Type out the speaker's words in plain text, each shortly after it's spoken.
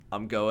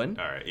I'm going.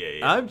 All right,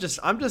 yeah. I'm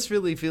just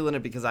really feeling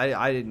it because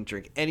I didn't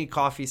drink any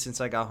coffee since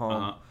I got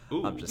home.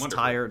 Ooh, I'm just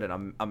wonderful. tired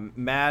and I'm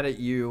mad at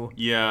you.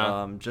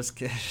 Yeah.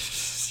 Just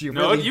You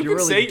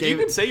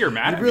can say you're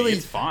mad at me.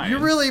 It's fine. You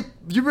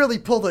really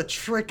pulled a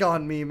trick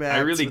on me, man. I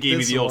really gave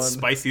you the old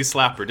spicy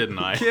slapper, didn't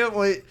I? Can't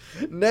wait.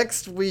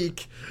 Next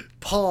week,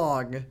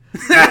 Pong.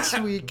 Next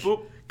week,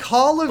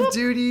 Call of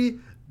Duty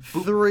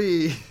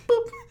 3.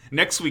 Boop.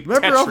 Next week,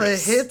 Remember Tetris. all the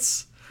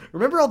hits?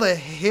 Remember all the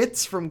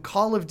hits from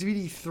Call of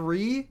Duty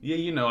 3?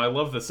 Yeah, I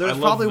love this. There's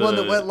probably one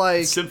that went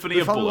like Symphony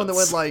of Bullets. One that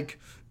went like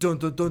dun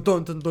dun dun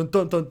dun dun dun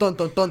dun dun dun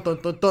dun dun dun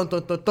dun dun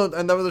dun dun dun,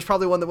 and then there's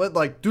probably one that went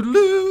like there's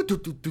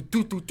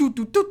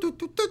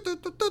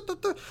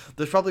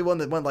probably one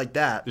that went like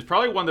that. There's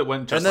probably one that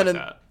went just like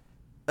that.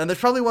 And there's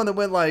probably one that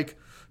went like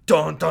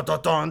dun dun dun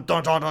dun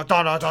dun dun dun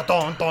dun dun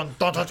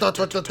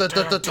dun dun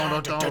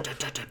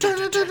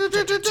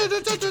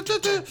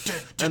dun,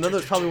 and then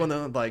there's probably one that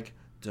went like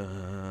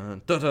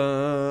dun dun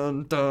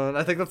dun dun.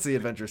 I think that's the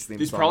Avengers theme song.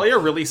 There's probably a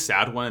really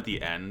sad one at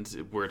the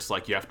end where it's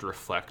like you have to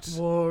reflect.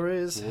 War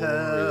is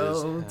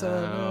hell.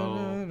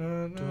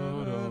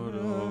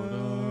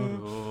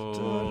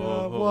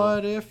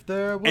 What if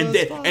there was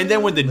and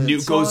then when the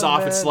nuke goes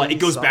off, it's like it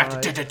goes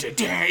back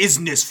to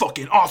isn't this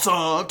fucking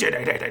awesome?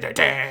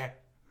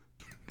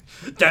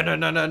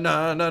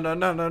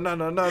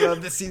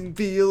 This scene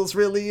feels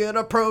really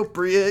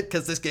inappropriate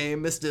because this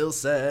game is still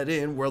set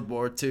in World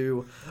War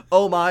II.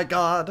 Oh my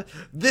god,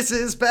 this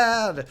is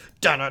bad.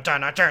 Let's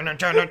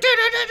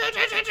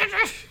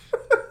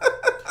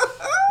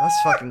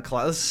fucking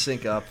let's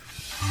sync up.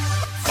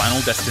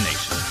 Final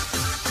Destination.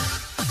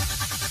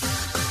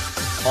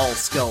 All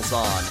skulls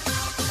on.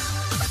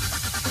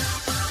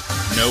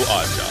 No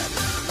odd job.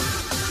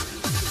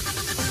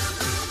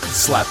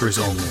 Slappers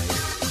only.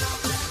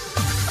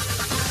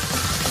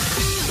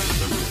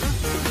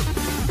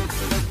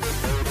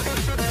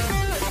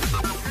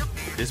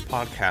 This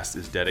podcast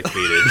is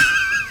dedicated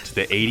to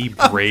the 80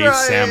 brave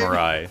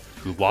samurai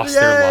who lost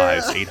their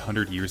lives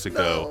 800 years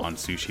ago on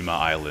Tsushima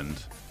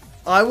Island.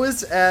 I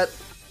was at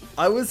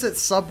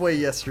Subway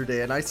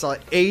yesterday and I saw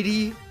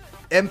 80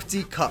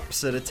 empty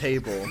cups at a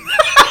table.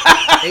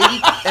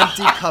 80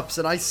 empty cups,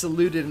 and I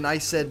saluted and I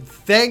said,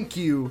 "Thank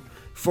you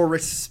for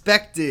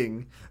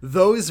respecting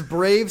those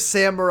brave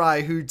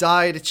samurai who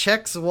died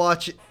Check's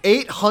Watch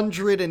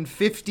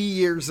 850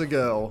 years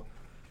ago.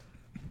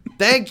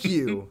 Thank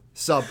you,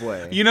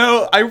 Subway." You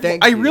know,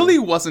 I really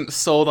wasn't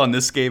sold on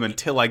this game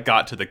until I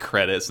got to the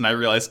credits, and I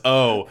realized,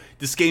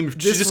 this game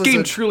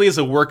truly is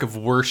a work of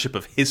worship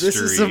of history.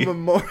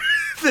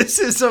 This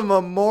is a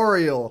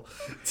memorial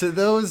to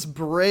those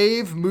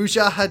brave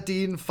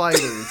Mujahideen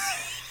fighters.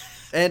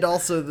 And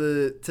also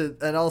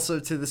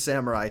to the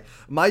samurai.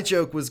 My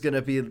joke was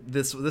gonna be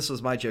this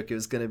was my joke. It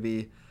was gonna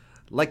be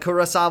like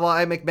Kurosawa,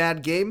 I make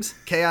mad games.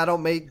 I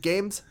don't make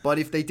games. But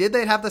if they did,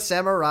 they'd have the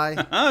samurai.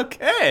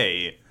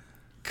 Okay.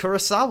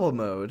 Kurosawa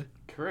mode.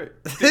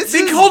 Correct.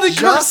 They called it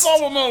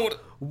Kurosawa mode.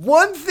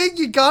 One thing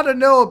you gotta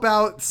know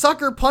about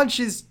Sucker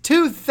Punch's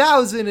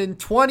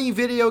 2020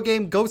 video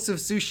game Ghost of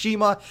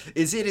Tsushima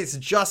is it is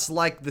just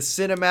like the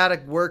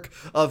cinematic work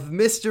of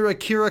Mr.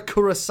 Akira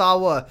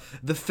Kurosawa,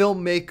 the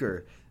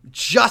filmmaker.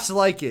 Just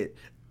like it.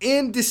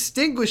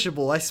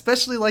 Indistinguishable. I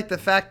especially like the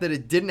fact that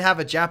it didn't have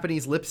a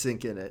Japanese lip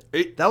sync in it.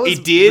 That was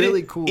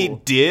really cool.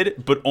 It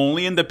did, but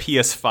only in the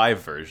PS5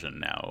 version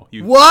now.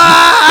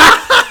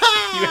 What?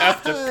 You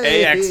have to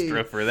pay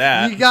extra for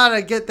that. You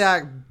gotta get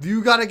that.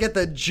 You gotta get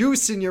the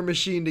juice in your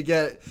machine to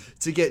get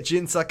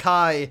Jin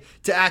Sakai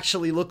to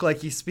actually look like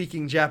he's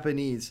speaking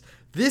Japanese.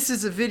 This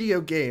is a video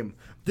game.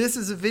 This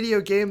is a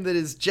video game that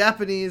is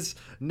Japanese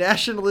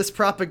nationalist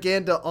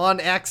propaganda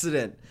on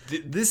accident.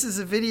 This is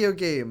a video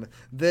game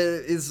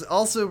that is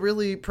also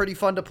really pretty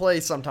fun to play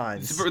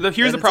sometimes.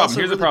 Here's the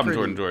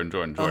problem,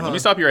 Jordan. Let me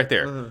stop you right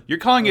there. You're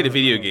calling it a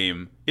video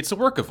game. It's a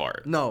work of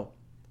art. No.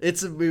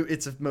 It's a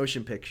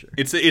motion picture.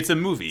 It's a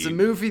movie. It's a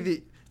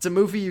movie. It's a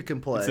movie you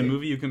can play. It's a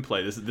movie you can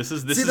play. This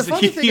is the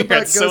funny thing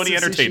about Sony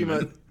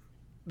Entertainment.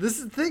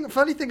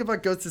 Funny thing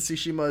about Ghost of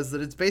Tsushima is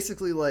that it's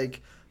basically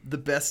like the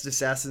best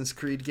Assassin's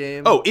Creed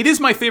game. Oh, it is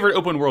my favorite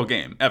open world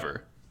game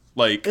ever.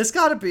 Like it's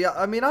got to be.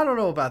 I mean, I don't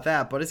know about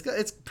that, but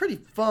it's pretty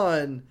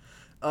fun.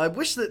 I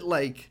wish that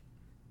like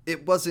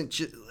it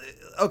wasn't.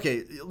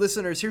 Okay,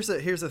 listeners, here's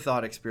a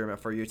thought experiment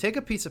for you. Take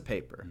a piece of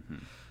paper,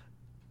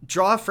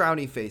 draw a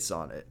frowny face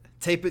on it.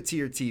 Tape it to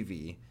your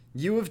TV.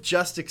 You have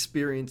just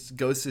experienced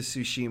Ghost of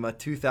Tsushima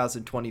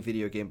 2020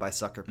 video game by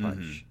Sucker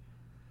Punch.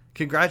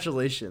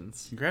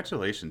 Congratulations.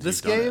 This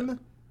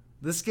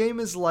game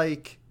is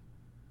like,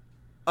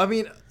 I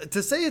mean,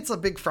 to say it's a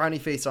big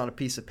frowny face on a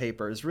piece of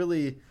paper is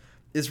really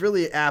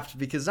apt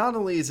because not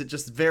only is it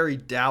just very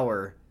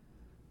dour,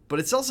 but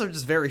it's also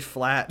just very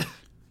flat.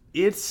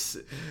 Here's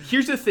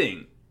the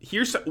thing.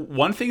 Here's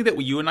one thing that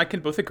you and I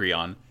can both agree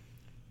on.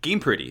 Game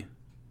pretty.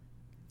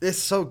 It's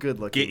so good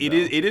looking.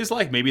 It is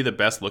like maybe the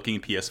best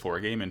looking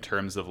PS4 game in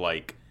terms of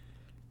like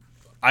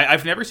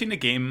I've never seen a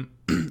game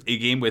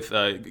with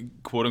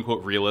quote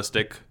unquote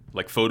realistic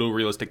like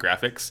photorealistic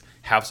graphics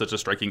have such a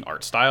striking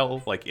art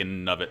style, like in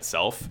and of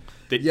itself.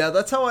 Yeah,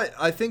 that's how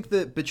I think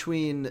that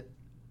between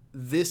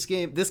this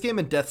game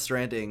and Death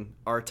Stranding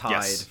are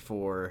tied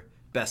for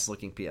best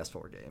looking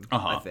PS4 game.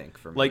 I think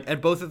for me. Like,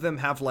 and both of them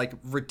have like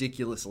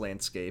ridiculous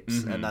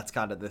landscapes, and that's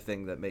kind of the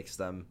thing that makes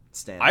them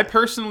stand. I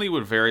personally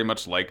would very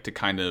much like to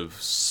kind of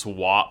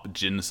swap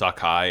Jin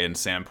Sakai and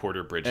Sam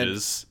Porter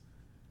Bridges.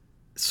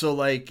 So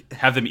like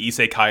have them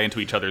isekai into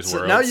each other's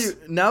worlds.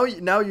 Now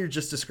you're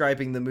just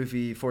describing the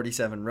movie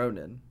 47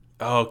 Ronin.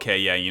 Okay,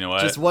 yeah, you know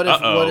what? Just what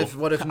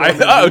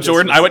if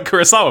Jordan, I went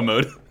Kurosawa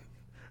mode.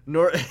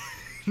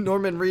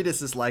 Norman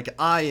Reedus is like,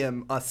 I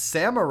am a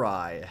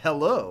samurai.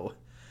 Hello,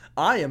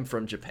 I am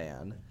from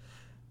Japan.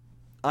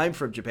 I'm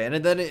from Japan,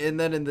 and then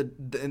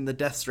in the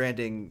Death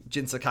Stranding,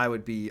 Jin Sakai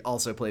would be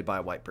also played by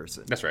a white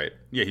person. That's right.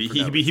 Yeah,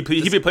 he'd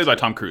be played by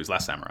Tom Cruise,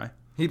 Last Samurai.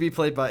 He'd be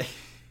played by.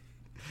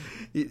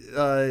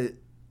 I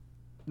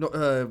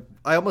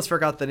almost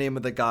forgot the name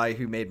of the guy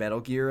who made Metal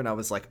Gear, and I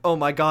was like, "Oh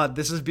my god,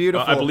 this is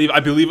beautiful!" I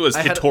believe it was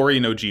Hitori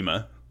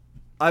Nojima.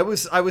 I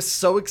was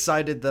so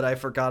excited that I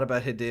forgot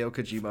about Hideo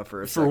Kojima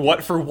for a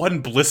second. For one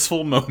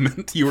blissful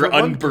moment, you were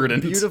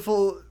unburdened.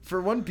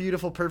 For one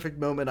beautiful, perfect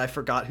moment, I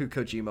forgot who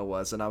Kojima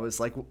was, and I was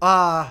like,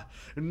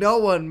 no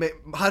one.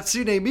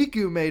 Hatsune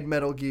Miku made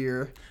Metal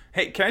Gear.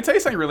 Hey, can I tell you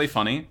something really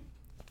funny?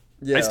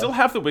 Yeah. I still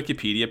have the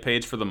Wikipedia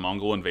page for the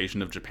Mongol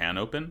invasion of Japan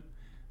open.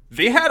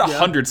 They had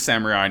 100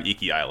 samurai on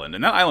Iki Island,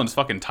 and that island's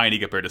fucking tiny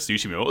compared to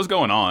Tsushima. What was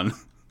going on?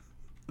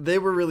 They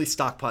were really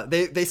stockpiled.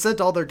 They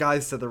sent all their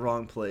guys to the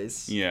wrong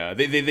place. Yeah,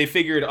 they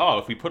figured,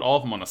 if we put all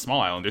of them on a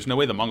small island, there's no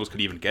way the Mongols could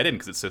even get in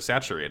because it's so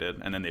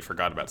saturated. And then they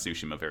forgot about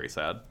Tsushima. Very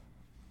sad.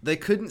 They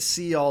couldn't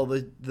see all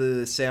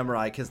the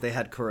samurai because they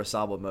had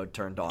Kurosawa mode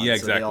turned on. Yeah,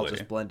 exactly. So they all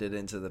just blended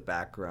into the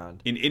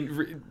background.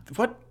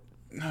 What?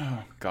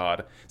 Oh,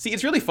 God. See,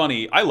 it's really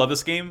funny. I love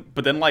this game,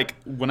 but then, like,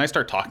 when I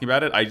start talking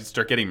about it, I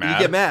start getting mad. You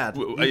get mad.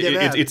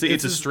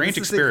 It's a strange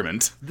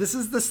experiment. This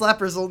is the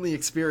Slappers Only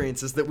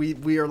experience, is that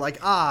we are like,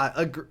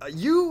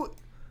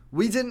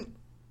 we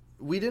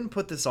didn't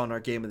put this on our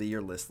Game of the Year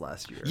list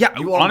last year. Yeah,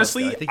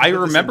 honestly, I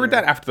remembered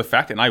that after the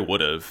fact, and I would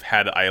have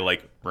had I,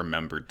 like,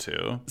 remembered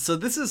to. So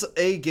this is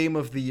a Game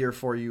of the Year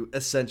for you,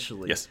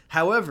 essentially. Yes.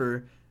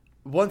 However,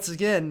 once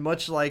again,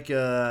 much like,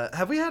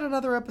 have we had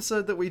another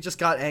episode that we just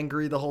got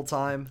angry the whole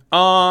time?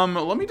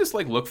 Let me just,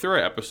 like, look through our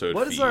episode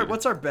feed.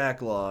 What's our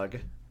backlog?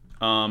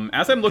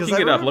 As I'm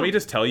looking it up, let me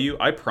just tell you,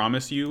 I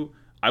promise you,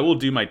 I will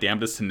do my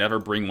damnedest to never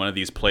bring one of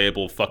these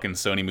playable fucking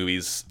Sony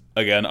movies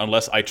again,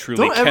 unless I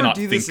truly cannot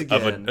think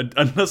of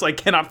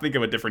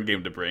a different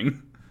game to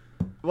bring.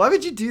 Why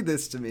would you do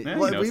this to me?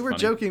 We were funny.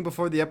 Joking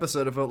before the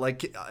episode about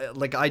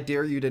like I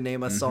dare you to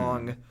name a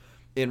song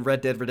in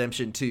Red Dead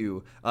Redemption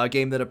 2, a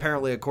game that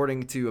apparently,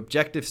 according to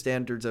objective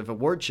standards of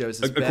award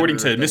shows, is according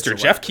to Mr.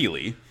 Jeff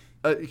Keighley.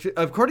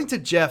 According to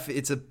Jeff,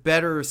 it's a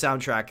better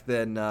soundtrack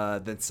than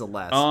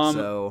Celeste.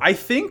 So I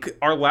think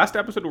our last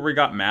episode where we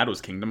got mad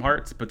was Kingdom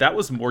Hearts, but that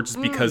was more just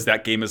because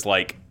that game is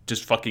like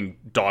just fucking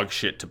dog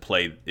shit to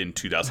play in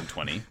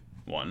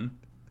 2021.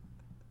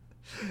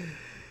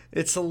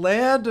 It's a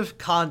land of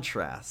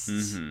contrasts.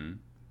 Mm-hmm.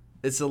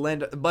 It's a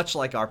land much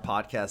like our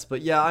podcast,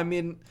 but yeah, I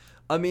mean,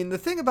 the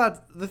thing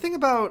about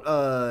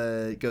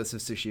Ghost of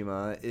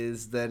Tsushima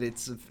is that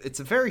it's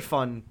a very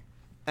fun,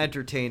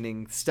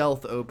 entertaining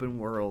stealth open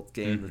world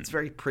game that's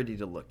very pretty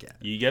to look at.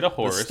 You get a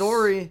horse. The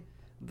story,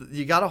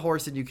 you got a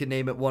horse, and you can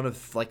name it one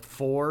of like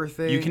 4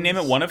 things. You can name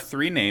it one of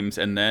 3 names,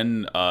 and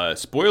then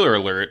spoiler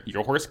alert,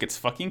 your horse gets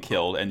fucking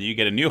killed, and you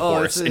get a new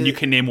horse, and you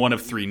can name one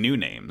of 3 new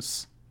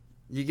names.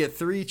 You get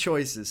 3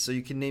 choices, so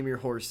you can name your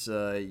horse.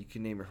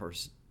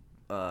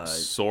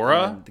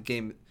 Sora. The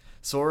game,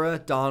 Sora,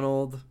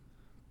 Donald,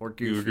 or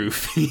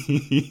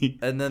Goofy.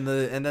 and then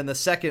the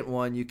second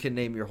one, you can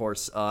name your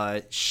horse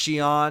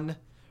Shion,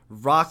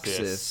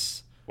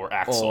 Roxas, or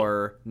Axel,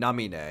 or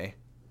Namine.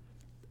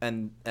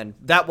 And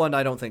that one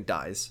I don't think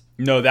dies.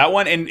 No, that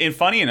one, and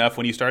funny enough,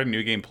 when you start a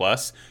New Game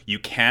Plus, you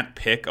can't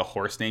pick a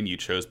horse name you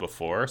chose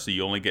before, so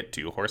you only get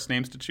 2 horse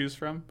names to choose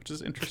from, which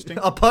is interesting.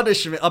 A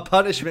punishment.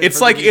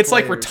 It's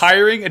like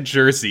retiring a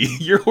jersey.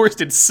 Your horse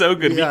did so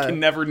good, we can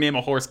never name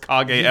a horse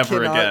Kage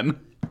ever again.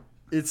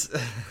 It's.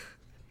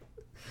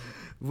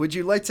 Would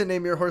you like to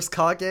name your horse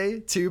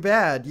Kage? Too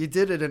bad. You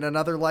did it in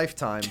another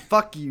lifetime.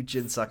 Fuck you,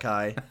 Jin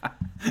Sakai.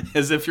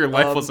 As if your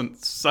life wasn't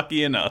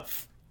sucky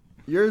enough.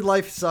 Your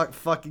life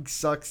fucking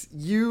sucks.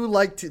 You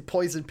like to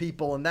poison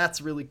people, and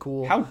that's really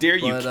cool. How dare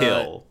you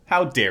kill?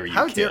 How dare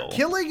you kill?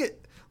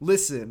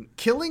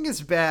 Killing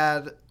is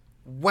bad.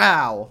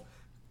 Wow.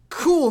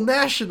 Cool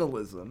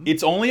nationalism.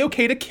 It's only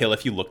okay to kill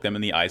if you look them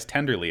in the eyes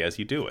tenderly as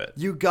you do it.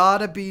 You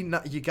gotta be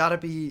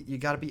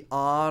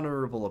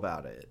honorable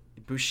about it.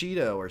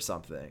 Bushido or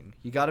something.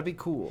 You gotta be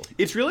cool.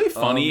 It's really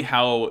funny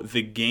how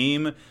the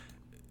game.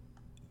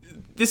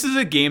 This is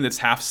a game that's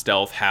half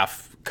stealth,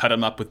 half cut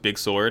 'em up with big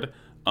sword.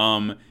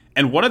 And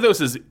one of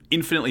those is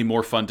infinitely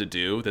more fun to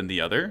do than the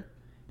other.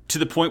 to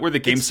the point where the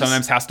game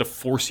sometimes has to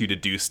force you to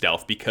do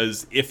stealth,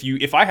 because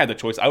if I had the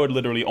choice, I would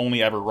literally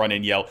only ever run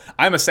and yell,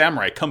 "I'm a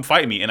samurai, come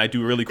fight me," and I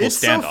do a really cool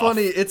standoff. So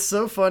funny. It's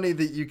so funny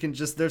that you can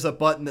just, there's a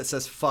button that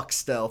says fuck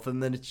stealth,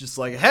 and then it's just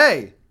like,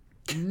 hey,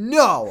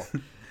 no.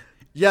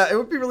 Yeah, it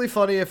would be really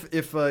funny if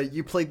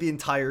you played the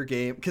entire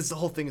game, because the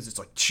whole thing is just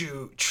like,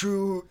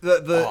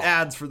 the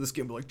ads for this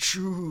game are like,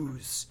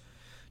 choose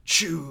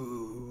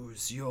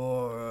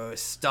your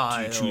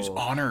style. Do you choose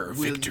honor or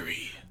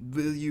victory?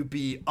 Will you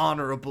be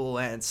honorable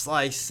and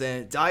slice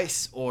and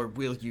dice, or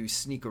will you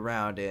sneak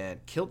around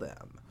and kill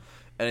them?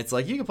 And it's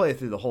like, you can play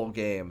through the whole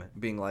game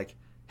being like,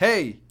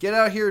 hey, get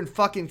out here and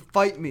fucking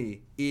fight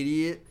me,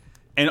 idiot.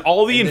 And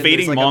all the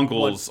invading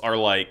Mongols are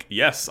like,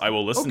 yes, I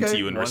will listen to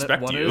you and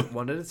respect you.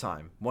 One at a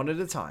time.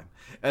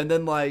 And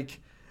then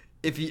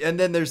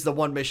then there's the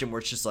one mission where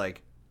it's just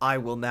like, I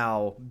will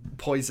now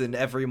poison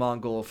every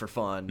Mongol for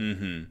fun.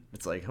 Mm-hmm.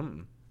 It's like,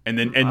 And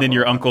then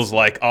your uncle's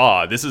like,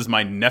 this is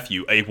my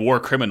nephew, a war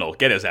criminal.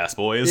 Get his ass,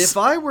 boys. If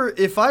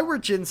I were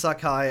Jin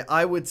Sakai,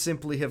 I would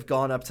simply have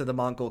gone up to the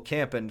Mongol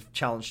camp and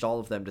challenged all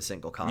of them to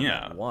single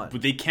combat. Yeah,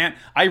 but they can't.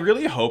 I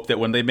really hope that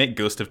when they make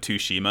Ghost of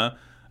Tsushima,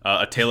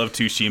 A Tale of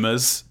Two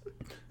Shimas,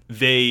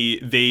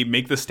 they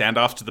make the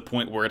standoffs to the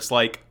point where it's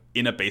like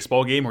in a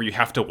baseball game where you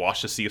have to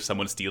watch to see if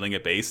someone's stealing a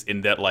base.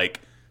 In that, like,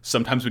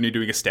 sometimes when you're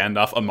doing a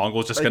standoff, a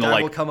Mongol's just gonna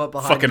like come up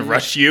fucking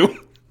rush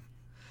you.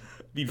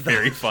 Be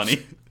very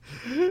funny.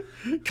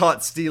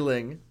 Caught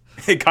stealing.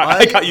 I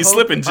caught you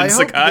slipping, Jin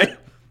Sakai.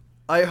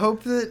 I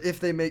hope that if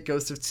they make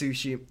Ghost of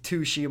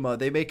Tsushima,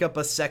 they make up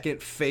a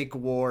second fake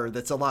war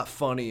that's a lot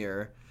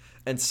funnier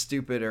and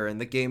stupider, and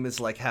the game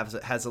is like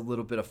has a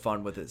little bit of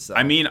fun with itself.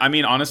 I mean,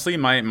 honestly,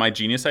 my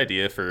genius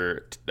idea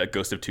for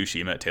Ghost of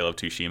Tsushima, Tale of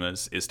Two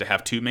Shimas, is to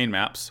have two main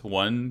maps.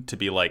 One to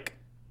be like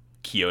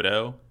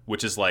Kyoto,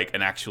 which is like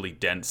an actually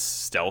dense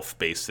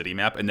stealth-based city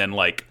map, and then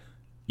like,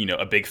 you know,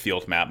 a big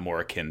field map more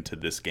akin to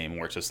this game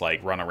where it's just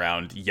like run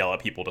around, yell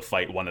at people to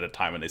fight one at a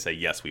time, and they say,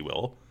 yes, we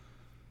will.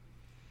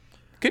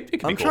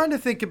 I'm trying to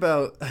think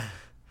about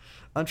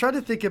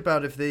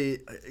if they,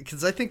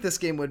 because I think this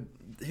game would,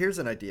 here's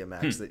an idea,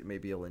 Max, that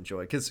maybe you'll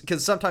enjoy,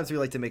 because sometimes we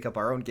like to make up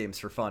our own games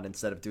for fun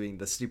instead of doing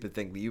the stupid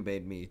thing that you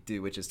made me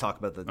do, which is talk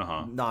about the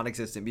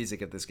non-existent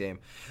music of this game,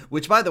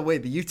 which, by the way,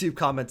 the YouTube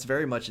comments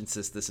very much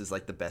insist this is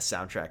like the best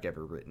soundtrack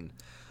ever written.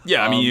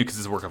 Yeah, I mean, because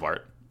it's a work of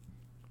art.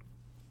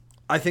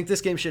 I think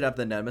this game should have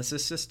the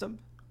Nemesis system.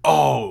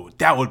 Oh,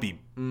 that would be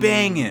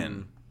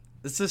banging.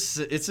 It's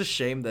a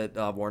shame that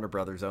Warner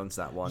Brothers owns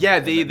that one.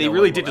 Yeah, they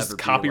really did just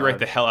copyright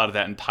the hell out of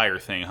that entire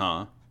thing,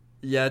 huh?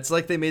 Yeah, it's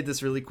like they made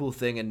this really cool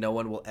thing and no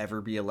one will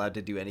ever be allowed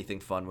to do anything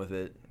fun with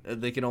it.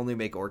 They can only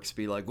make orcs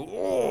be like,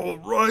 "Oh,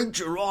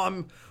 Ranger,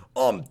 I'm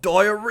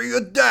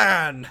Diarrhea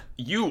Dan.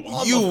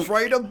 I'm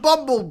afraid of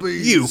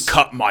bumblebees. You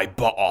cut my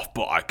butt off,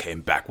 but I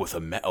came back with a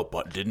metal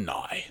butt, didn't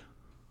I?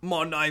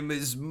 My name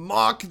is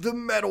Mark the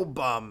Metal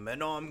Bum,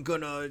 and I'm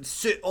gonna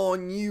sit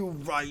on you,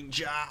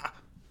 Ranger."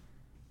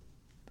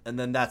 And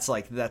then that's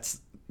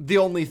the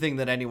only thing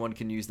that anyone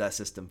can use that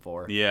system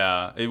for.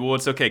 Yeah,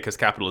 it's okay, because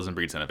capitalism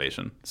breeds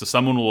innovation. So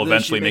someone will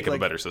eventually make up a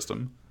better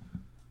system.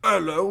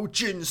 Hello,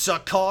 Jin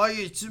Sakai,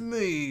 it's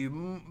me.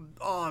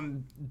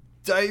 I'm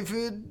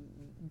David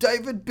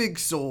Big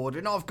Sword,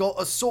 and I've got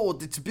a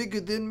sword that's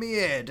bigger than me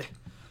head.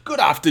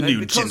 Good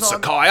afternoon, Jin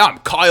Sakai. I'm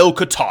Kyle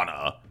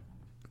Katana.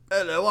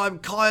 Hello, I'm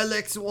Kyle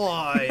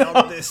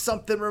XY. There's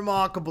something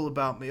remarkable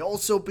about me.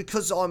 Also,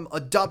 because I'm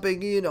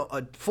dubbing in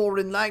a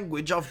foreign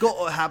language, I've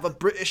got to have a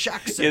British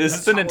accent. Yeah, this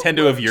is the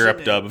Nintendo of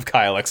Europe dub of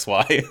Kyle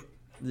XY.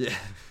 Yeah.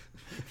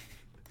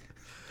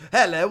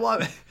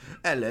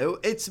 Hello,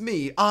 it's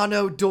me,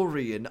 Arno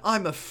Dorian.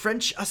 I'm a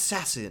French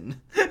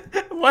assassin.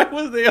 Why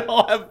would they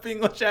all have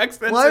English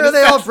accents? Why are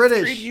they all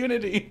British? Creed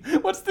Unity.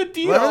 What's the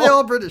deal? Why are they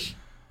all British?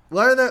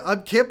 Why are they? I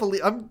can't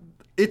believe.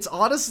 It's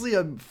honestly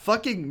a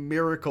fucking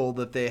miracle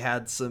that they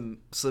had some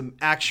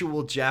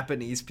actual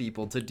Japanese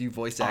people to do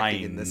voice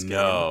acting in this game.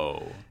 I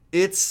know.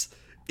 It's.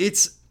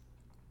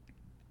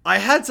 I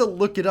had to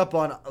look it up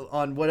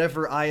on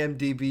whatever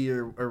IMDb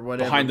or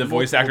whatever.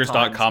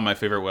 BehindTheVoiceActors.com, my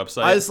favorite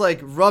website. I was like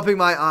rubbing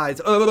my eyes.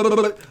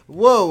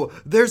 Whoa,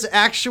 there's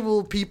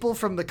actual people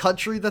from the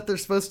country that they're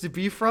supposed to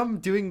be from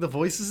doing the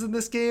voices in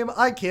this game?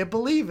 I can't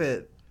believe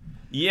it.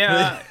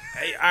 Yeah,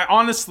 I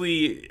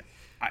honestly...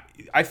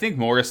 I think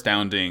more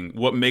astounding,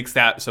 what makes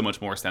that so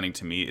much more astounding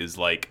to me is,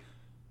 like,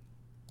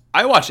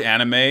 I watch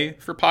anime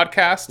for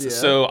podcasts,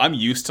 so I'm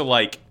used to,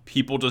 like,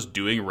 people just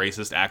doing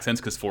racist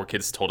accents because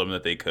 4Kids told them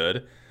that they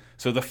could.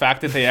 So the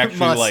fact that they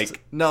actually,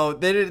 like... No,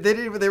 they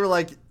didn't. They were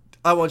like,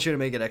 I want you to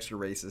make it extra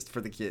racist for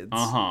the kids.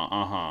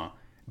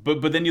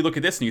 But then you look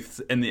at this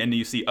and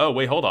you see, oh,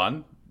 wait, hold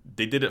on.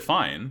 They did it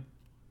fine.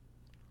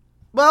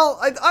 Well,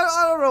 I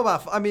don't know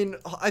about... I mean,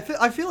 I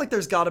feel like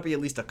there's got to be at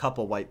least a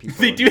couple white people.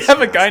 They do have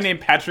a guy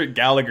named Patrick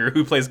Gallagher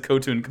who plays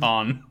Khotun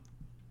Khan.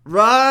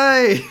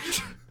 Right!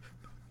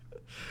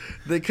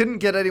 They couldn't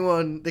get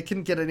anyone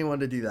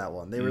to do that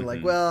one. They were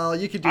like, well,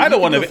 you could do... I don't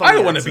want to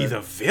be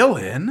the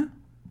villain.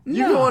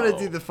 You don't want to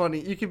do the funny.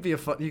 You can do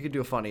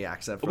a funny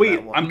accent for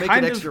that one. I'm Make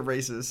kind it extra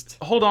racist.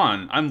 Hold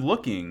on, I'm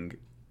looking,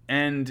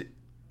 and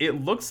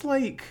it looks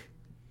like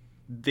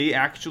they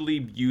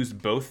actually use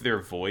both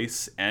their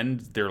voice and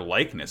their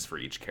likeness for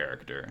each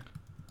character.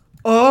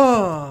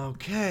 Oh,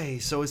 okay.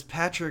 So is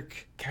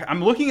Patrick?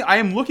 I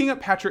am looking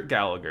at Patrick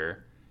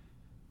Gallagher.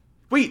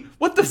 Wait,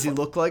 what the? Does he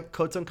look like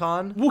Khotun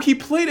Khan? Well, he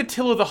played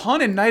Attila the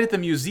Hun in Night at the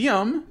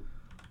Museum.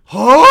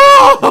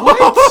 Oh!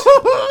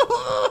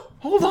 What?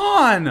 Hold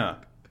on.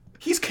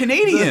 He's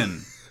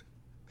Canadian.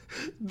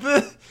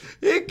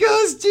 It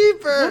goes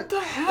deeper. What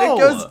the hell? It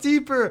goes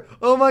deeper.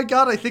 Oh my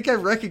god, I think I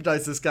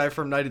recognize this guy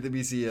from Night at the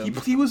Museum.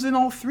 He was in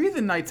all 3 of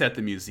the Nights at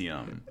the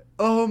Museum.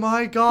 Oh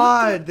my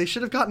god, they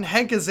should have gotten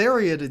Hank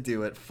Azaria to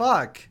do it.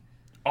 Fuck.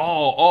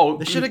 Oh,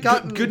 they should have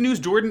gotten... Good news,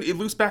 Jordan, it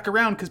loops back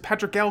around because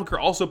Patrick Gallagher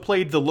also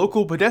played the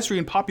local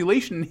pedestrian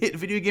population hit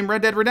video game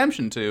Red Dead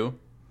Redemption 2.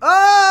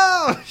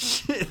 Oh,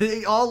 shit,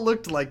 they all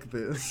looked like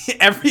this.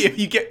 If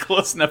you get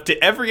close enough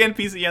to every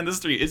NPC on the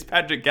street is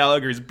Patrick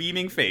Gallagher's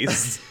beaming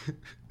face.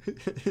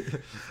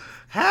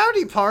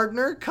 Howdy,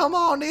 partner. Come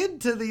on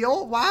into the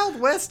old Wild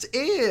West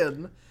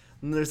Inn.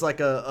 And there's like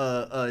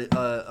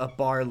a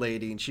bar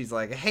lady, and she's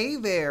like, "Hey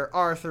there,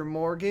 Arthur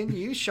Morgan.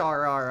 You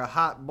sure are a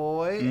hot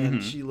boy."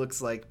 And she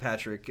looks like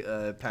Patrick.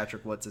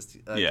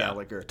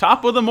 Gallagher.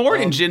 Top of the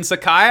morning, Jin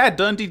Sakai. I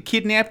done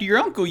kidnapped your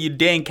uncle, you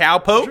dang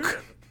cowpoke.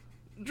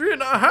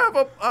 Jin, I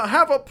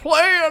have a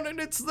plan,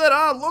 and it's that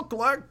I look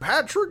like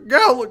Patrick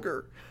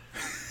Gallagher.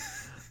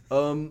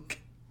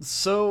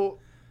 So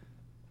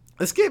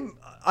this game,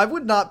 I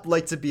would not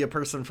like to be a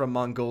person from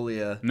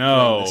Mongolia.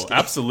 No,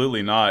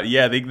 absolutely not.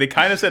 Yeah, they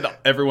kind of said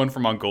everyone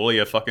from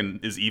Mongolia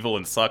fucking is evil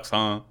and sucks,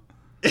 huh?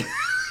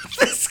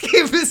 This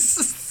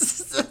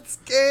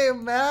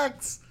game,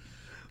 Max.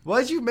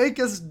 Why'd you make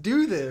us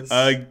do this?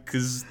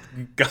 Because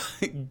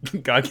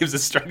God gives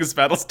his strongest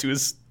battles to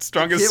his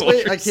strongest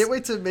soldiers. I can't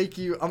wait to make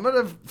you... I'm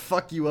going to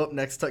fuck you up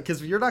next time,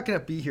 because you're not going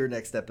to be here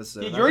next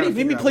episode. You already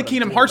made me play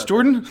Kingdom Hearts,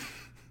 Jordan.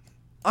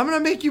 I'm going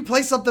to make you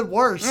play something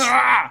worse.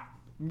 Ah!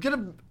 I'm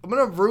gonna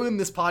ruin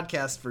this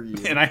podcast for you.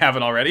 And I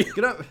haven't already.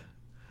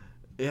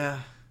 Yeah.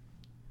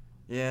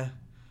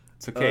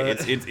 It's okay.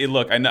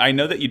 Look, I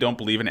know that you don't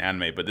believe in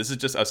anime, but this is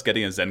just us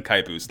getting a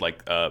Zenkai boost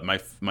like my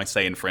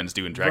Saiyan friends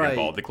do in Dragon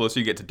Ball. The closer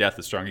you get to death,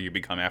 the stronger you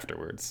become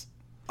afterwards.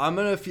 I'm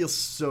gonna feel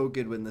so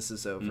good when this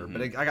is over,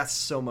 but I got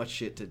so much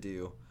shit to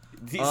do.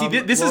 See,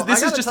 this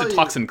is just a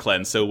toxin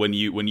cleanse. So when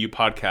you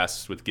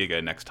podcast with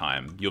Giga next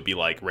time, you'll be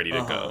like ready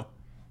to go.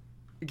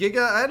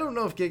 Giga, I don't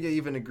know if Giga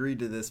even agreed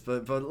to this,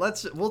 but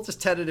we'll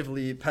just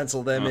tentatively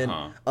pencil them in.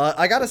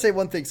 I gotta say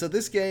one thing. So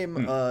this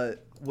game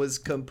was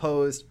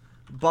composed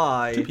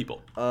by two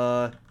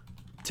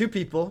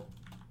people,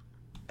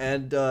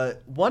 and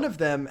one of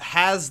them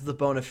has the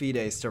bona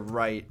fides to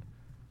write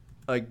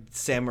a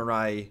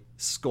samurai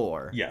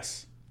score.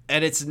 Yes,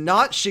 and it's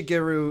not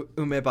Shigeru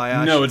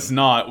Umebayashi. No, it's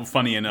not.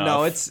 Funny enough,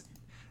 no, it's.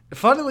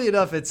 Funnily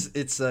enough, it's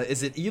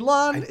is it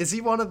Elon? Is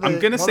he one of the? I'm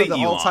gonna say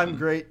Elon. all-time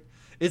great.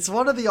 It's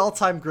one of the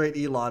all-time great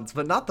Elons,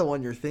 but not the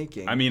one you're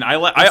thinking. I mean, I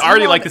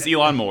already like this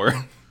Elon more.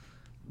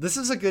 This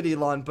is a good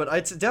Elon, but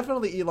it's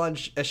definitely Elon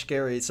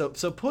Eshkeri. So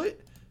put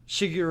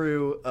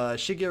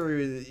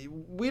Shigeru,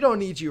 we don't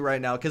need you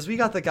right now because we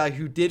got the guy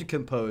who did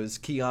compose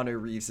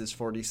Keanu Reeves'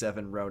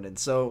 47 Ronin.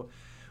 So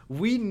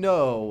we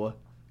know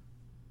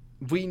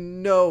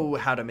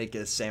how to make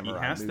a samurai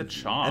movie. He has the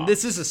charm. And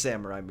this is a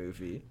samurai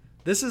movie.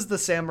 This is the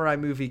samurai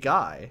movie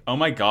guy. Oh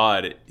my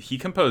god, he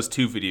composed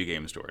 2 video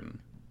games, Jordan.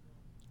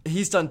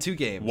 He's done 2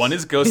 games. One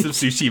is Ghost of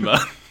Tsushima.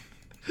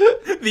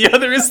 The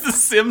other is The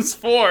Sims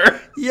 4.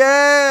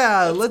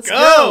 Yeah, let's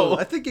go.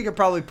 I think you could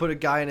probably put a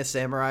guy in a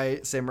samurai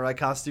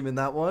costume in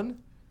that one.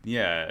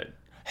 Yeah.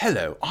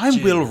 Hello,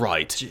 I'm Will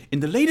Wright. In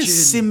the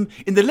latest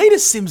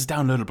Sims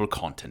downloadable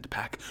content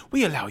pack,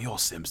 we allow your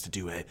Sims to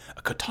do a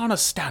katana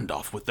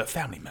standoff with their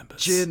family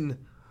members. Jin,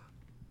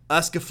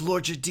 ask if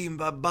Lord Jadim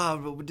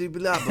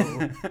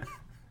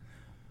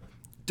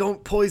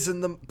Don't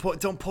poison them.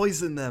 Don't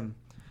poison them.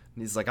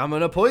 And he's like, I'm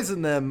gonna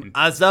poison them.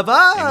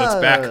 Azava. He looks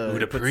back.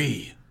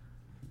 Udapri.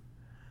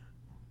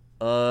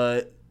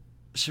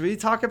 Should we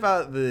talk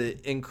about the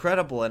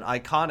incredible and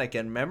iconic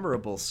and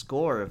memorable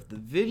score of the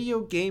video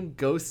game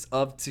Ghosts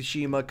of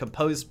Tsushima,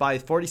 composed by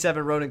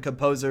 47 Ronin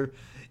composer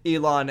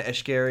Elon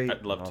Eshkeri?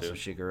 I'd love also to.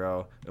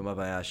 Shigeru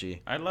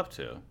Umebayashi. I'd love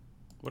to.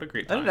 What a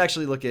great time. I didn't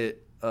actually look at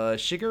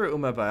Shigeru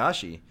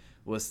Umebayashi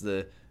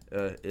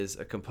is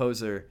a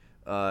composer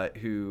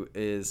who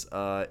is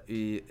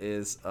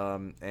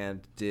and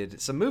did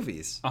some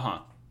movies.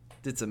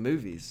 Did some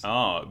movies.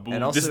 Oh,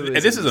 and also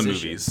this is a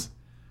movies.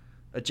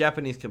 A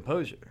Japanese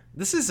composer.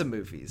 This is a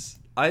movies.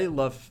 I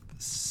love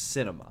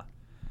cinema.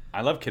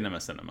 I love kinema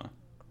cinema.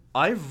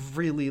 I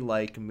really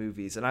like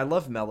movies, and I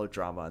love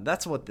melodrama, and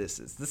that's what this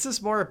is. This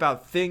is more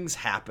about things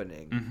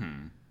happening.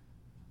 Mm-hmm.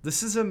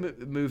 This is a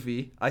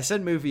movie. I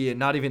said movie, and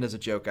not even as a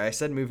joke. I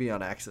said movie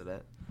on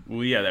accident.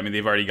 Well, yeah, I mean,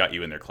 they've already got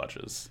you in their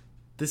clutches.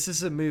 This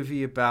is a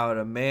movie about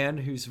a man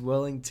who's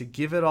willing to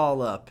give it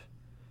all up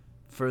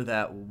for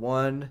that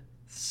one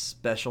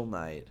special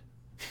night.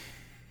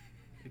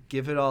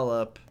 give it all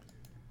up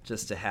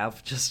just to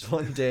have just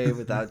one day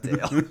without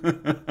Dale.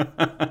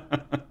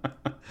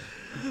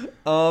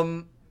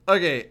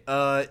 Okay.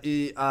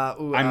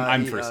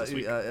 I'm first this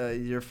week.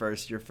 You're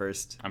first.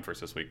 I'm first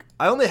this week.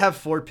 I only have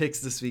 4 picks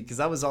this week because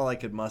that was all I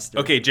could muster.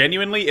 Okay,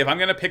 genuinely, if I'm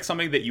gonna pick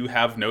something that you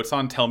have notes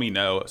on, tell me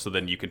no, so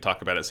then you can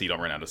talk about it, so you don't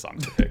run out of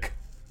songs to pick.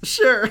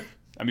 Sure.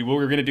 I mean,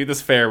 we're gonna do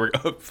this fair. We're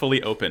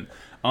fully open.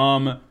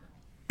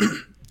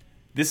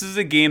 This is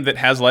a game that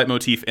has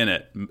leitmotif in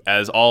it,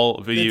 as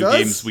all video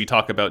games we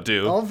talk about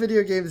do. All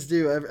video games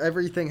do.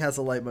 Everything has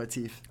a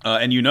leitmotif.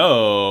 And you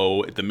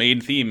know, the main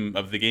theme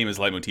of the game is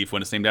leitmotif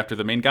when it's named after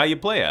the main guy you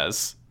play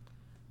as.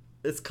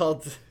 It's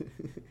called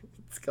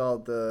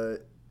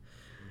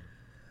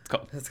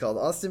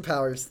Austin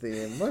Powers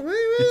theme.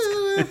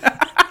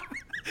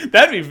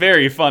 That'd be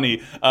very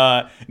funny.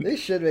 They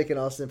should make an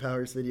Austin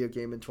Powers video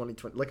game in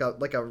 2020, like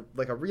a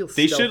real.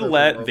 They should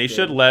let. I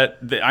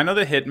know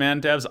the Hitman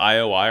devs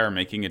IOI are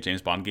making a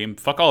James Bond game.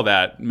 Fuck all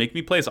that. Make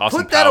me play as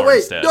Austin Powers. Put that away.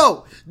 Instead.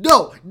 No.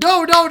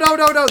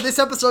 This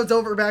episode's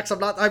over, Max.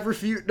 I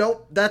refute.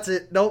 Nope. That's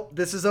it. Nope.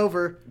 This is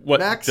over.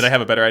 What? Max, did I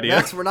have a better idea?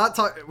 Max, we're not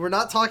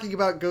talking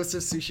about Ghost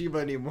of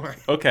Tsushima anymore.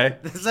 Okay.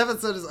 This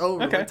episode is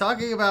over. Okay.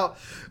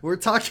 We're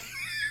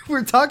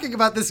talking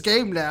about this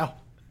game now.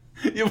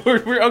 Yeah,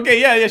 we're okay.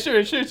 Yeah,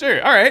 sure.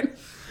 All right.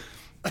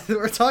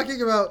 We're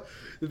talking about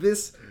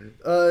this.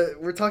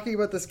 We're talking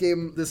about this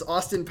game, this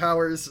Austin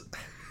Powers.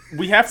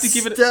 We have to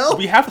give it.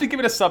 We have to give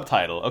it a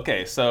subtitle.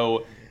 Okay,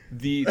 so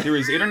there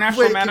is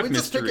International Man of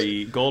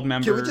Mystery, Gold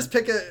Member. Can we just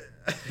pick a?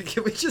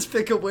 Can we just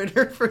pick a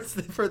winner for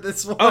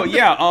this one? Oh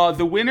yeah,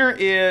 the winner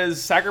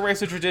is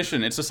 "Sacrifice of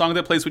Tradition." It's a song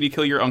that plays when you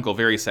kill your uncle.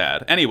 Very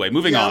sad. Anyway,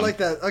 moving on. I like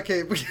that.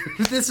 Okay,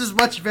 this is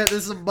much better.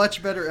 This is a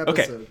much better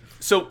episode. Okay,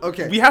 so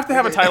we have to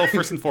have a title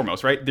first and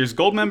foremost, right? There's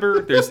Gold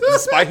Member, there's The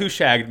Spy Who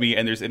Shagged Me,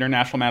 and there's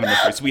International Man of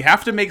Mystery. So we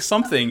have to make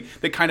something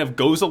that kind of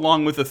goes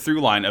along with the through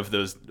line of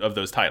those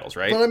titles,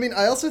 right? But I mean,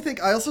 I also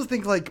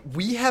think like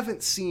we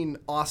haven't seen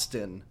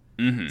Austin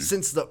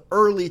since the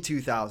early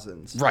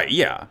 2000s. Right?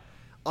 Yeah.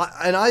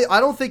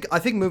 I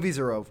think movies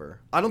are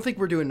over. I don't think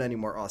we're doing any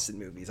more Austin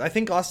movies. I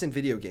think Austin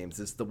video games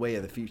is the way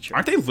of the future.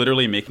 Aren't they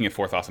literally making a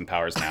 4th Austin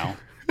Powers now?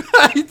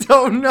 I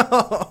don't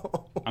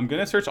know. I'm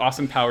gonna search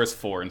Austin Powers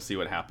 4 and see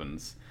what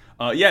happens.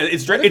 Yeah,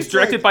 it's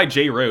directed by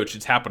Jay Roach.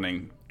 It's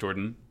happening,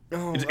 Jordan.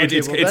 Oh,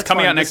 it's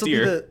coming out next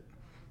year.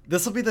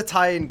 This will be the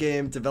tie-in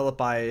game developed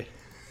by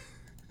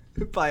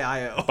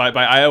IO. By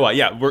IO.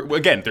 Yeah,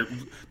 again,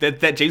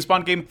 that James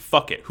Bond game,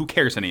 fuck it. Who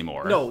cares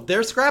anymore? No,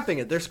 they're scrapping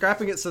it. They're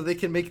scrapping it so they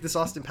can make this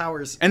Austin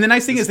Powers. And the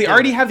nice thing is they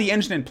already have the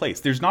engine in place.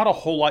 There's not a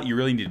whole lot you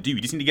really need to do.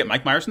 You just need to get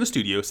Mike Myers in the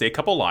studio, say a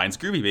couple lines,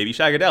 groovy baby,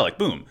 shagadelic,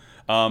 boom.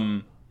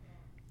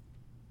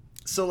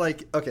 So we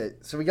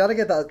got to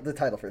get the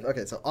title first.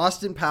 Okay, so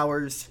Austin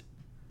Powers,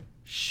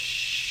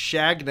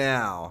 Shag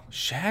Now.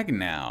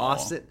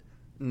 Austin.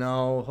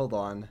 No, hold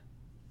on.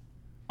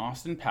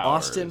 Austin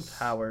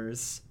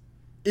Powers.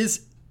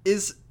 Is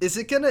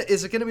it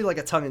gonna be like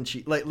a tongue in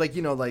cheek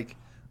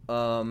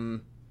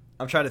I'm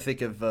trying to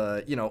think of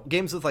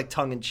games with like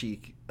tongue in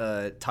cheek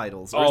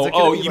titles.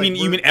 You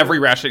mean every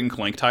Ratchet and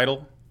Clank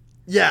title?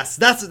 Yes,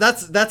 that's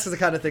the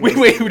kind of thing.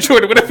 Wait,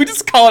 Jordan, what if we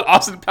just call it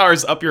Austin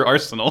Powers Up Your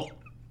Arsenal?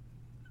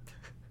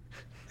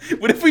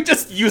 What if we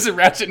just use a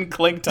Ratchet and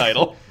Clank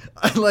title?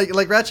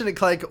 like Ratchet and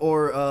Clank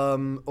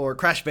or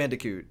Crash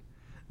Bandicoot.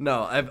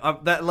 No,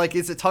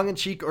 is it tongue in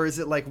cheek or is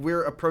it like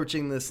we're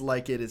approaching this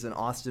like it is an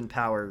Austin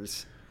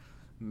Powers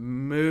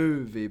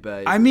movie,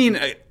 baby? I mean,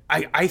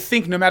 I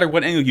think no matter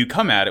what angle you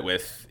come at it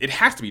with, it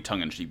has to be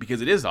tongue in cheek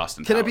because it is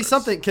Austin Powers.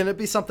 Can it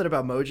be something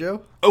about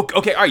Mojo?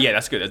 Okay, all right, yeah,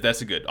 that's good.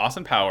 That's a good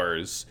Austin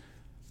Powers.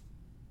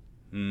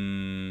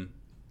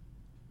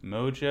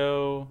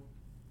 Mojo.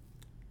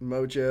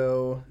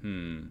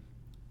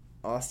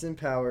 Austin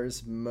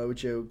Powers,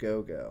 Mojo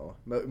Go-Go.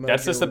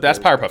 That's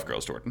Powerpuff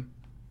Girls, Jordan.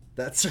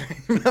 That's right.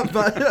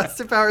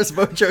 Austin Powers,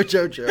 Mojo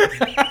Jojo.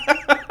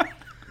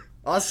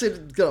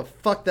 Austin's gonna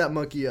fuck that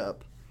monkey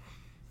up.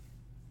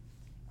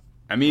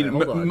 I mean,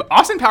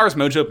 Austin Powers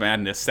Mojo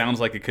Madness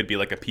sounds like it could be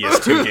like a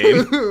PS2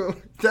 game.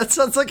 That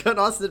sounds like an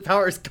Austin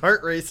Powers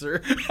kart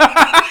racer.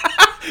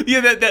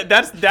 Yeah,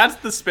 that's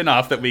the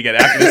spin-off that we get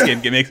after this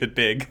game makes it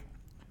big.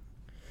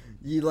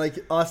 You like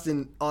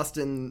Austin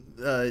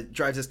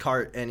drives his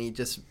cart and he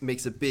just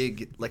makes a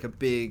big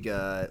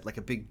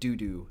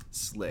doo-doo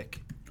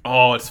slick.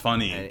 Oh, it's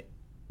funny.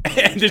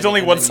 And there's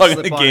only one song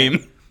in the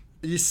game.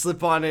 You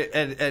slip on it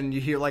and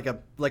you hear like a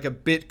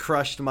bit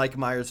crushed Mike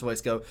Myers voice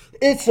go,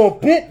 "It's a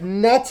bit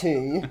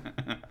nutty."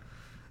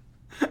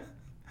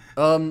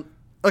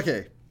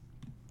 Okay.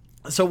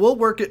 So we'll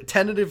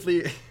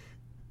tentatively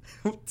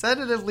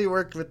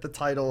work with the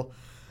title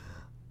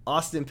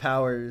Austin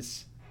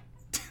Powers.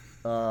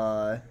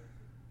 How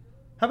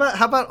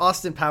about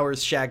Austin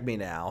Powers Shag Me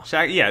Now?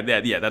 Yeah,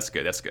 that's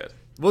good. That's good.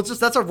 Well,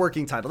 that's our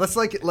working title. That's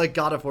like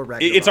God of War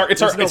Ragnarok.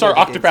 It's our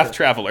Octopath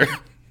Traveler.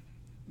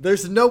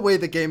 There's no way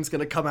the game's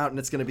gonna come out and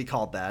it's gonna be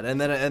called that,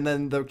 and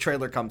then the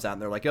trailer comes out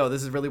and they're like, "Oh,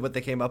 this is really what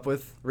they came up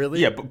with,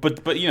 really?" Yeah,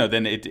 but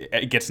then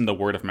it gets in the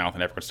word of mouth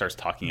and everyone starts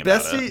talking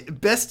about it.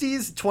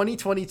 Bestie's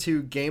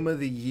 2022 Game of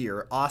the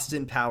Year: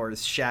 Austin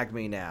Powers Shag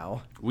Me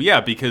Now. Well,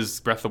 yeah, because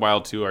Breath of the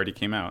Wild 2 already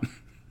came out,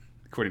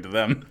 according to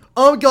them.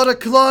 I'm gonna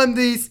climb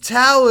these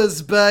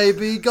towers,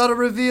 baby. Gotta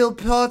reveal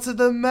parts of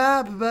the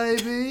map,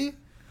 baby.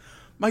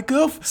 My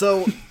girlfriend.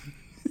 So.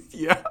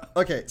 Yeah.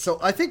 Okay, so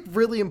I think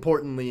really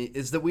importantly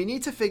is that we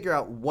need to figure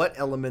out what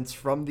elements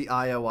from the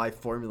IOI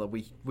formula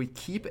we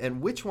keep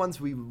and which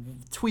ones we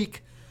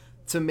tweak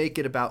to make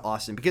it about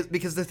Austin.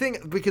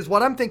 Because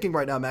what I'm thinking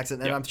right now, Max,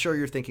 and I'm sure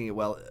you're thinking it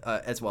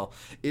as well,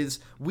 is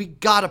we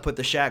gotta put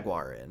the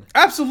Jaguar in.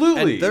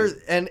 Absolutely.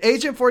 And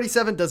Agent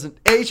 47 does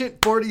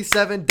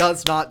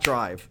not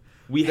drive.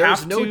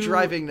 There's no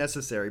driving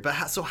necessary.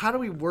 But so how do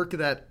we work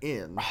that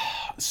in?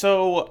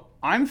 So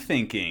I'm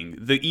thinking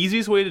the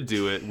easiest way to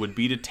do it would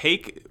be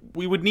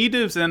we would need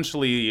to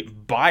essentially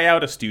buy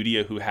out a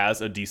studio who has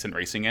a decent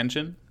racing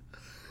engine.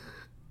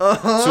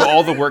 So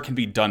all the work can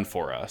be done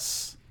for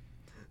us.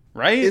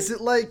 Right? Is it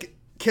like,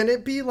 can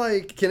it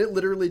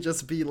literally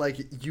just be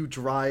like you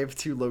drive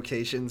to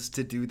locations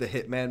to do the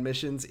Hitman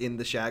missions in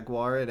the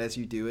Jaguar, and as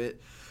you do it?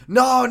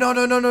 No.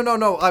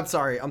 I'm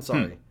sorry.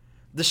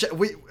 This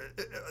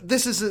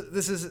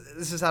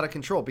is out of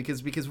control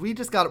because we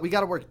got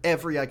to work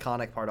every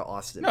iconic part of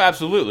Austin. No,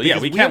 absolutely. Yeah,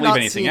 we can't leave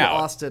anything out.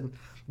 Austin.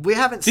 We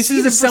haven't this seen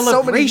is it a for celebration.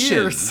 So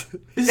many years.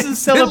 This is a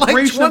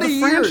celebration like of the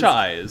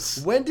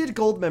franchise. When did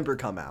Goldmember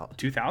come out?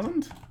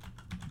 2000?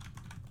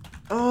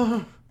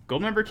 Oh.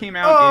 Goldmember came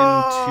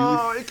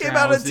out in 2002. It came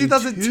out in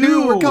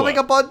 2002. We're coming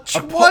up on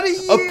 20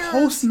 years. A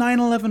post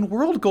 9/11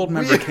 world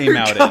Goldmember came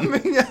out in.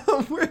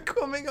 We're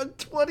coming on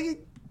 20.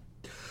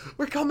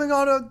 We're coming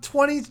on a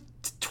 20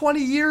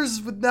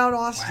 years with Mount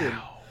Austin.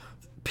 Wow.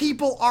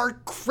 People are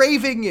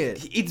craving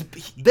it.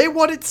 They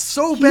want it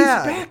so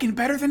bad. He's back and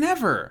better than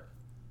ever.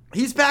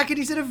 He's back and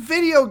he's in a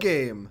video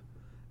game.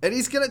 And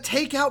he's going to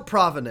take out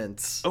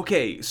Provenance.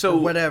 Okay, so...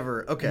 Or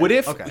whatever. Okay. What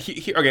if...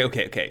 Okay.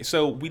 Okay.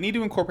 So we need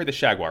to incorporate the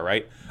Jaguar,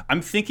 right?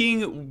 I'm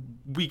thinking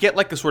we get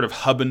like a sort of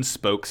hub and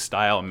spoke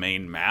style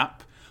main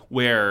map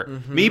where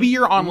maybe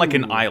you're on like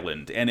an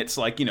island and it's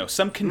like,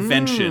 some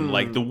convention,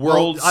 like the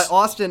world's...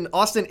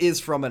 Austin is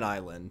from an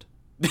island.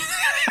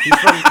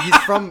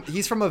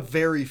 He's from a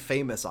very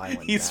famous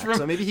island.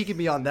 So maybe he could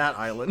be on that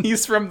island.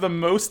 He's from the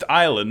most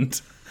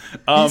island.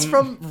 He's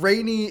from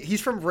rainy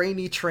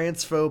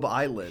transphobe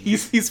island.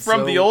 He's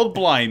from the old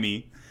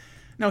Blimey.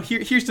 No,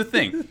 here's the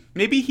thing.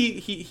 Maybe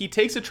he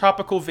takes a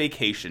tropical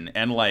vacation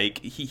and like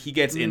he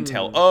gets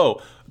intel.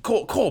 Oh,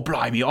 call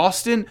Blimey,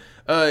 Austin.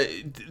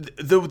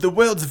 The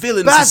world's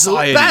villain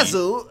society.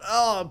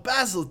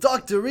 Basil,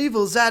 Dr.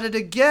 Evil's at it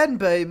again,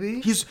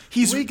 baby.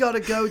 We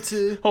gotta go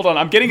to. Hold on,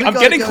 I'm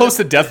getting close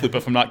to Deathloop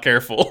if I'm not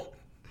careful.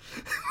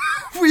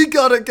 We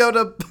gotta go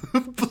to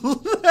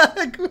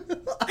Black.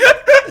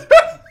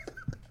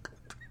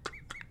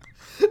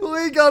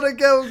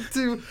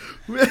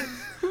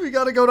 We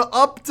gotta go to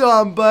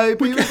Uptown,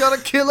 baby. We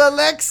gotta kill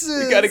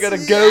Alexis. We gotta go to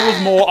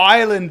Goldmore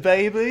Island,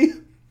 baby.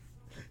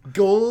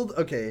 Gold?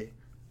 Okay.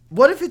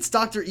 What if it's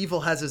Dr.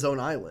 Evil has his own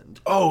island?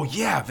 Oh,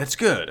 yeah, that's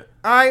good.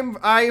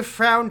 I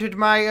founded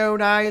my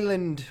own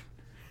island.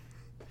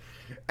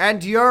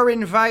 And you're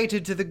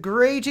invited to the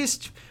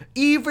greatest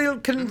evil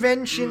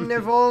convention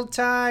of all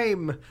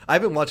time. I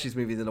haven't watched these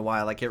movies in a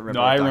while. I can't remember.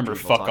 No, I remember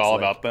fuck all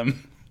about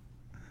them.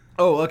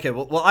 Oh, okay.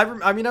 Well, I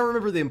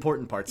remember the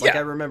important parts. Like, yeah.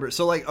 I remember.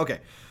 So, like, okay.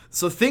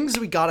 So, things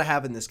we gotta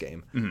have in this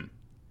game. Mm-hmm.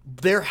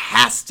 There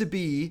has to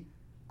be,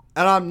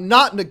 and I'm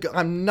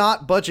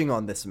not budging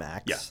on this,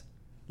 Max. Yeah.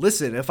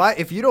 Listen,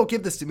 if you don't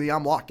give this to me,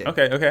 I'm walking.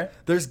 Okay.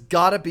 There's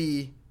gotta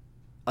be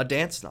a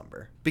dance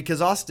number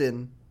because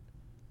Austin,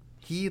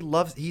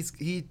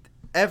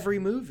 every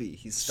movie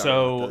he's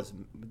starting with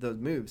those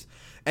moves,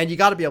 and you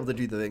got to be able to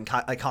do the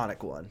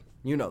iconic one.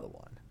 You know the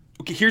one.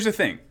 Okay, here's the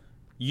thing.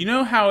 You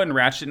know how in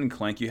Ratchet and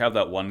Clank you have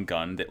that one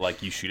gun that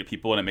like you shoot at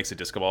people and it makes a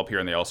disco ball appear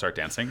and they all start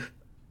dancing?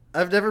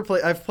 I've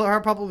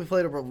probably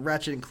played a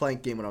Ratchet and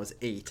Clank game when I was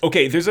 8.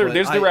 Okay, there's a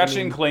gun Ratchet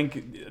and Clank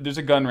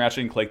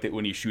that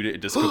when you shoot it, a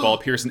disco ball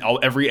appears and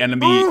every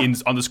enemy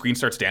on the screen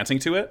starts dancing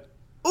to it.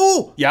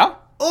 Oh! Yeah?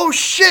 Oh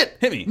shit!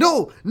 Hit me.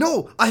 No,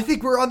 I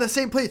think we're on the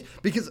same place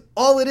because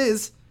all it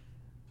is,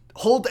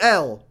 hold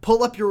L,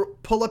 pull up your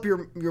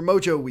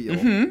mojo wheel.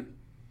 Mm-hmm.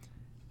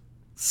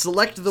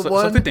 Select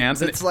the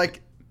dance. It's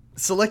like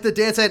select the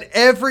dance and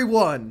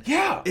everyone.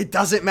 Yeah. It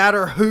doesn't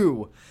matter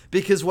who.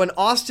 Because when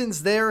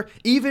Austin's there,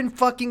 even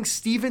fucking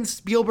Steven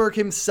Spielberg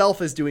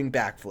himself is doing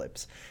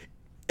backflips.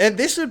 And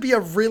this would be a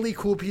really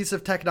cool piece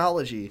of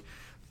technology.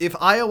 if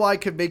IOI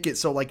could make it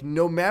so like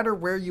no matter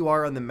where you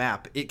are on the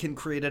map, it can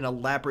create an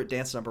elaborate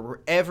dance number where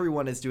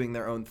everyone is doing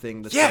their own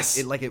thing.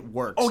 That's like it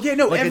works. Oh yeah,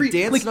 no, like every a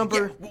dance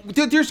number.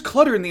 Yeah, there's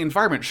clutter in the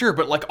environment, sure,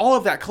 but like all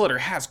of that clutter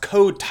has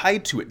code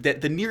tied to it that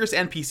the nearest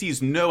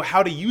NPCs know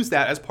how to use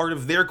that as part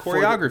of their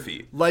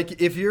choreography.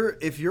 Like if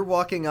you're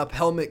walking up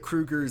Helmut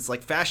Kruger's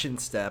like fashion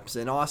steps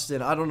in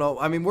Austin, I don't know.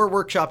 I mean, we're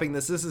workshopping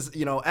this. This is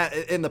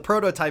in the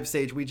prototype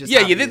stage. We just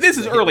this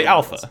is early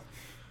alpha.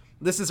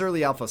 This is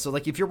early alpha. So,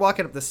 like, if you're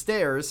walking up the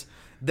stairs,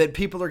 then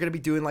people are going to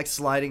be doing, like,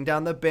 sliding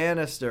down the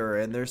banister.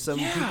 And there's some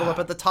people up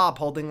at the top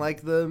holding,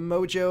 like, the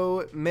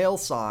Mojo mail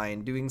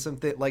sign, doing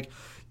something. Like,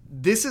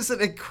 this is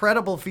an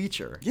incredible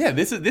feature. Yeah,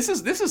 this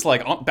is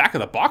like back of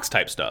the box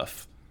type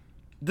stuff.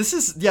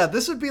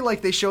 This would be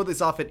like they show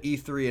this off at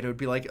E3 and it would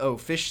be like, oh,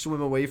 fish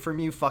swim away from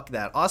you? Fuck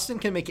that. Austin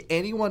can make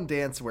anyone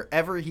dance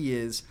wherever he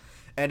is.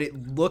 And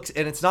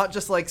it's not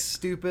just, like,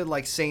 stupid,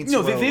 like, Saints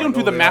Row. No, they don't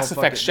do the Mass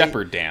Effect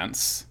Shepard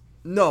dance.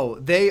 No,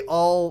 they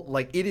all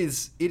like it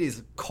is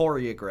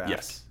choreographed.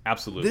 Yes,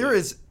 absolutely. There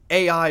is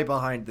AI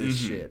behind this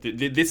shit.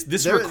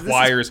 This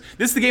requires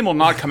this. The game will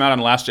not come out on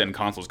last gen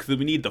consoles because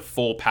we need the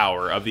full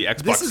power of the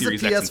Xbox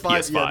Series X and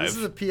PS5. Yeah, this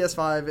is a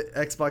PS5,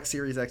 Xbox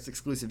Series X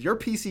exclusive. Your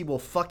PC will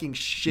fucking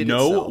shit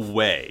itself. No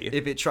way.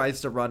 If it tries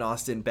to run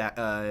Austin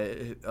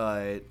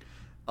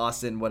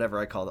Austin, whatever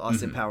I call it,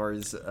 Austin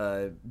Powers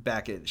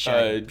back at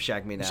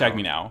Shag Me Now. Shag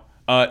Me Now.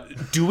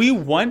 Do we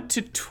want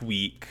to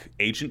tweak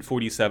Agent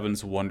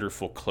 47's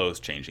wonderful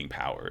clothes-changing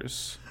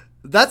powers?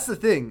 That's the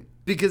thing,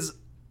 because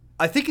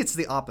I think it's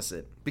the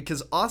opposite.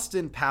 Because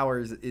Austin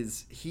Powers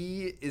is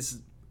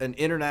an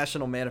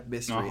international man of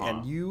mystery,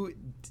 and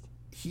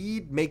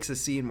he makes a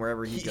scene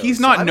wherever he goes. He's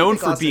not known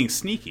for being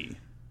sneaky.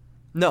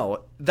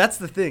 No, that's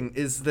the thing,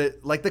 is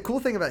that, like, the cool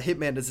thing about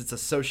Hitman is it's a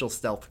social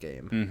stealth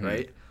game,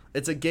 right?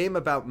 It's a game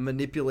about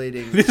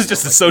manipulating... This is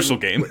just a social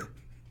game.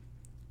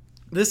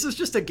 This is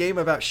just a game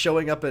about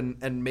showing up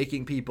and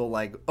making people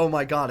like, oh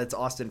my god, it's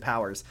Austin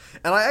Powers.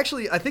 And I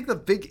think the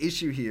big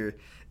issue here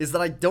is that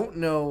I don't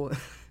know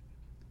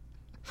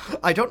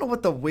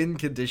what the win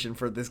condition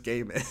for this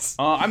game is.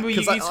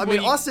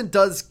 Austin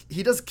does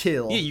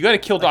kill. Yeah, you got to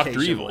kill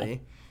Dr. Evil.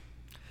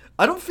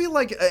 I don't feel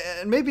like,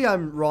 and maybe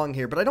I'm wrong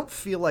here, but I don't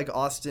feel like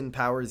Austin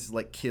Powers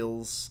like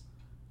kills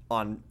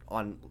on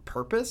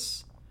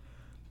purpose.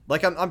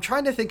 Like I'm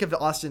trying to think of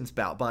Austin's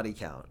body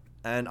count.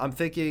 And I'm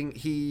thinking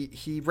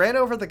he ran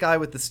over the guy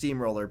with the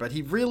steamroller, but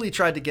he really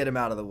tried to get him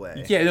out of the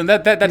way. Yeah,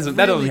 that doesn't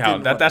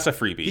count. That's a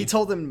freebie. He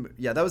told him,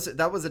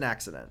 that was an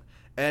accident,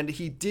 and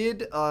he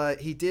did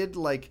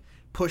like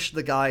push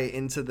the guy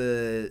into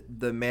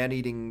the man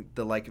eating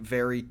the like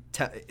very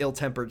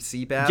ill-tempered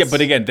sea bass. Yeah,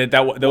 but again,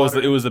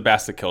 it was the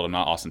bass that killed him,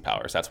 not Austin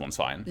Powers. That's one's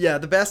fine. Yeah,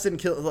 the bass didn't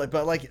kill,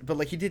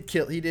 but he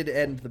did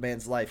end the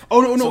man's life.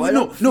 Oh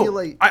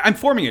no! I'm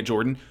forming it,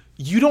 Jordan.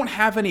 You don't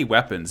have any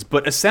weapons,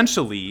 but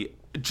essentially,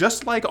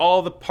 just like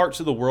all the parts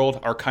of the world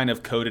are kind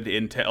of coded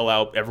in to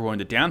allow everyone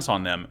to dance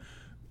on them,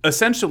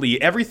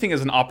 essentially everything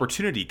is an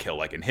opportunity kill,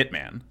 like in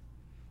Hitman.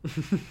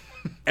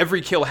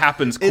 Every kill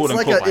happens, quote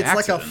unquote, by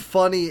accident.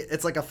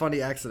 It's like a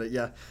funny accident,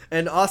 yeah.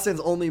 And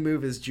Austin's only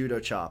move is judo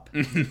chop.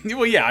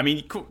 Well, yeah, I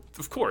mean,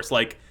 of course,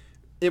 like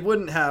it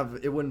wouldn't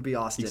be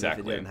Austin if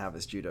it didn't have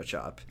his judo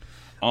chop.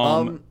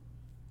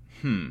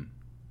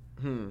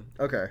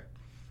 Okay.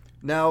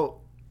 Now,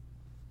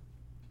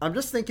 I'm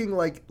just thinking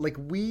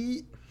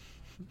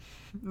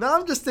now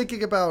I'm just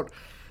thinking about,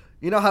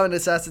 you know how in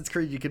Assassin's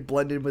Creed you could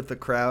blend in with the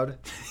crowd?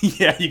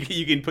 Yeah,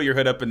 you can put your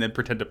hood up and then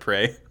pretend to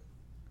pray.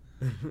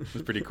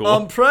 It's pretty cool.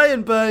 I'm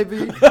praying,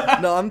 baby.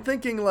 No, I'm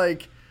thinking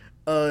like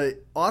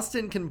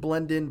Austin can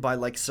blend in by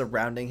like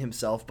surrounding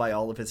himself by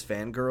all of his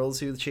fangirls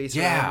who chase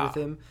around with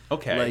him.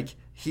 Okay. Like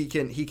he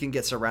can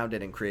get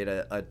surrounded and create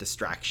a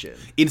distraction.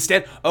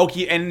 Instead of,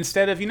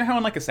 you know how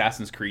in like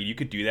Assassin's Creed you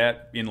could do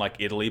that in like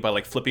Italy by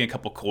like flipping a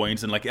couple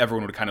coins and like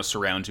everyone would kind of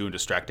surround you and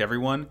distract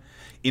everyone.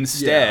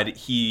 Instead,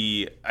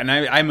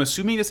 I'm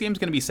assuming this game's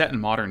going to be set in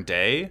modern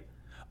day.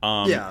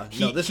 He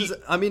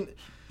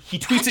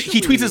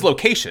tweets his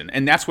location,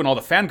 and that's when all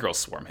the fangirls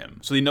swarm him,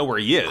 so they know where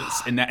he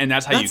is, and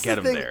that's how you get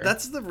him there.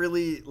 That's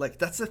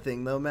the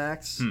thing, though,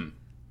 Max.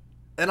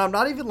 And I'm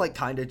not even like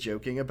kind of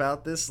joking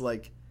about this.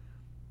 Like,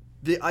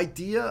 the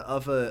idea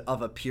of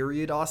a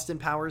period Austin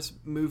Powers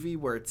movie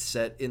where it's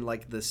set in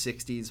like the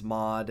 60s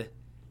mod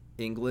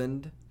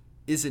England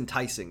is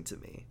enticing to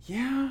me.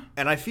 Yeah.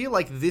 And I feel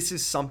like this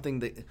is something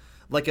that,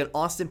 like, an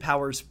Austin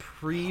Powers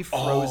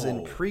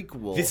pre-Frozen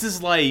prequel. This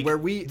is like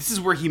this is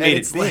where he made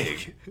it big.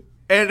 Like,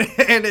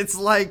 and it's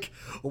like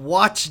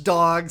Watch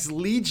Dogs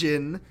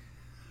Legion.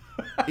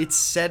 It's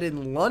set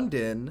in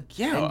London.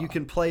 Yeah. And you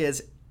can play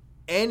as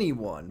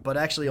anyone, but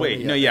actually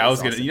I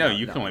was gonna,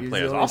 you can only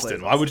play as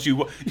Austin. Why would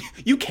you?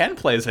 You can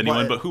play as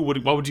anyone, but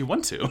why would you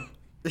want to?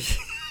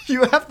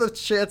 You have the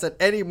chance at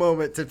any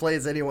moment to play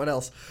as anyone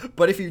else,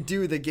 but if you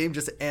do, the game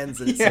just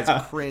ends and it says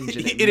cringe.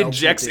 And it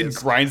ejects and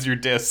grinds your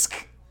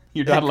disc.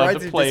 You're not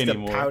allowed to play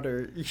anymore.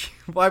 Powder.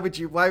 Why would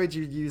you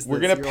use this? We're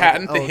gonna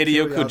patent the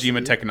Hideo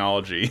Kojima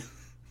technology.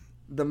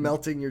 the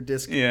melting your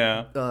disc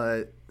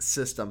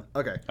system.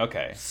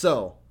 Okay.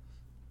 So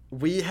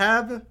we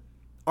have.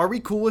 Are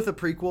we cool with a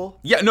prequel?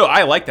 Yeah, no,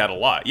 I like that a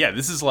lot. Yeah,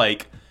 this is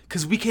like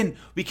because we can.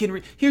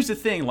 Here's the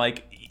thing,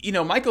 like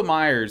Mike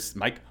Myers.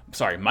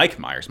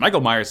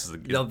 Michael Myers is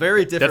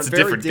very different. That's a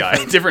different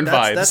guy. Different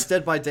vibes. That's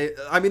Dead by Day.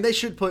 I mean, they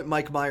should put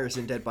Mike Myers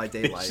in Dead by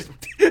Daylight.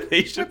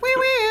 They should.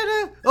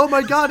 Like, oh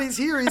my God, he's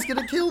here. He's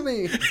gonna kill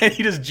me. And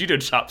he just judo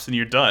chops, and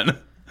you're done.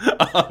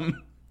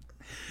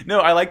 No,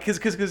 I like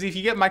because if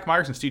you get Mike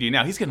Myers in studio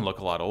now, he's going to look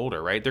a lot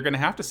older, right? They're going to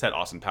have to set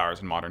Austin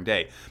Powers in modern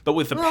day, but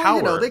with the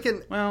power, they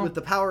can with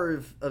the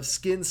power of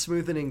skin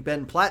smoothing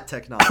Ben Platt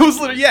technology. I was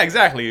literally,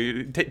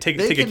 exactly. Take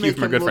a cue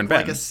from our good friend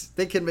Ben.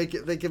 They can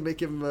make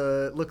him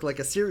look like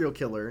a serial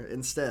killer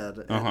instead,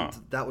 and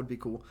that would be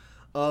cool.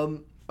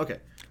 Okay,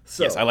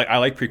 so yes, I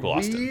like prequel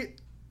Austin.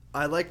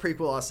 I like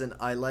prequel Austin.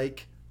 I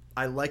like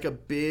a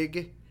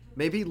big.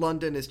 Maybe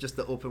London is just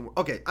the open world.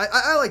 Okay,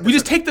 I like this. We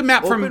just take the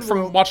map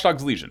from Watch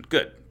Dogs Legion.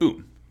 Good.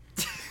 Boom.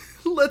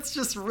 Let's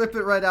just rip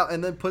it right out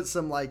and then put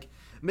some,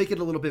 make it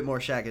a little bit more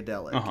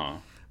shagadelic.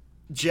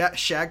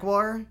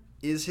 Jaguar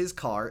is his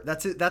car.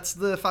 That's it. That's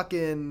the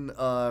fucking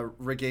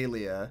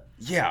regalia.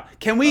 Yeah.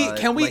 Can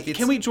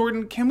we,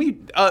 Jordan,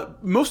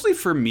 mostly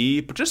for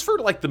me, but just for,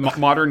 the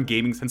modern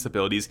gaming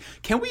sensibilities,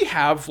 can we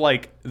have,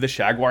 the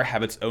Jaguar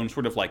have its own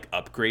sort of,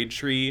 upgrade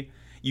tree?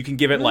 You can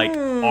give it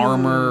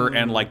armor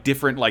and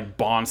different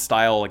Bond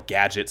style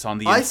gadgets on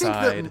the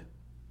inside.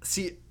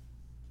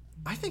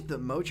 I think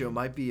that Mojo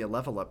might be a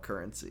level up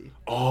currency.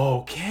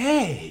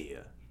 Okay.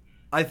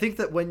 I think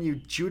that when you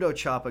judo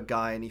chop a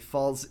guy and he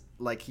falls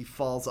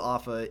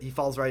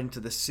right into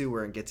the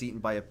sewer and gets eaten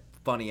by a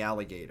funny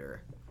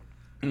alligator.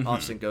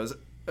 Austin goes,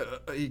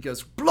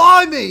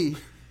 blimey!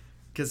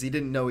 Because he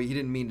didn't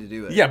mean to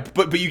do it. Yeah,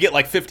 but you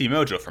get 50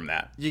 Mojo from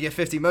that. You get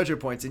 50 Mojo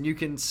points, and you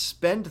can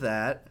spend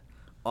that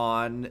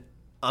on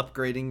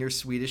upgrading your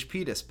Swedish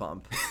penis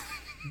pump.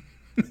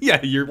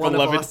 Yeah, your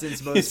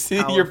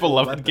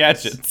beloved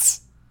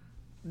gadgets.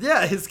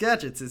 Yeah, his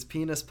gadgets, his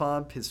penis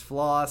pump, his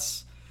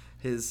floss,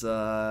 his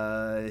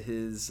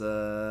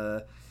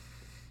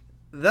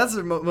that's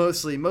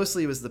mostly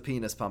it was the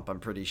penis pump, I'm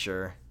pretty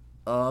sure.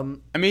 I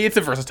mean, it's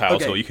a versatile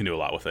tool. You can do a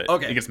lot with it.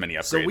 Okay. It gets many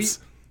upgrades.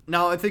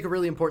 Now, I think a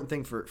really important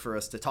thing for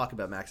us to talk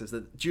about, Max, is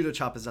that Judo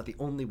Chop is not the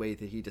only way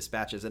that he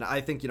dispatches. And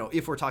I think,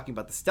 if we're talking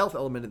about the stealth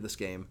element of this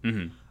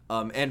game,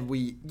 and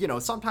we,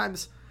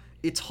 sometimes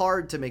it's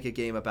hard to make a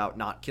game about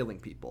not killing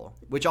people,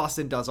 which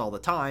Austin does all the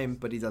time,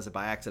 but he does it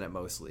by accident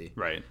mostly.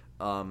 Right.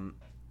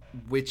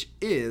 Which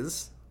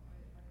is,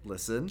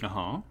 listen.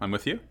 I'm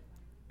with you.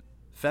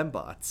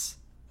 Fembots.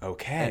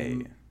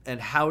 Okay. And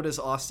how does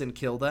Austin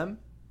kill them?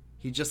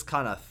 He just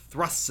kind of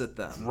thrusts at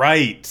them.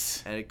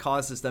 Right. And it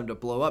causes them to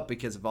blow up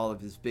because of all of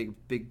his big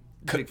funny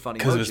mojo.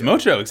 Because of his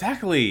mojo,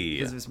 exactly.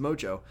 Because of his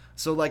mojo.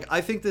 So,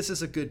 I think this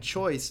is a good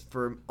choice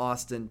for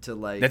Austin to,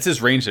 That's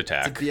his ranged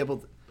attack. To be able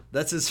to,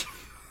 that's his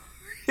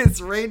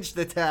ranged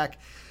attack.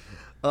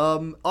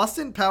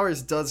 Austin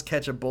Powers does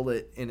catch a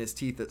bullet in his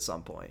teeth at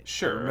some point.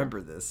 Sure. I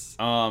remember this.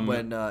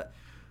 When...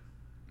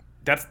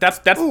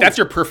 That's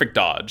your perfect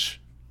dodge.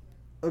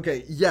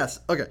 Okay, yes.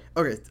 Okay.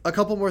 A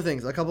couple more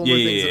things. That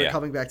are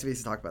coming back to me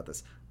to talk about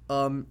this.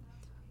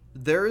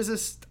 There is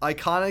this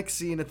iconic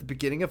scene at the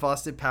beginning of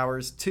Austin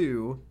Powers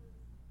 2,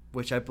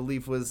 which I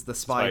believe was the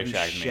spy who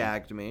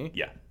shagged me.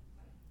 Yeah.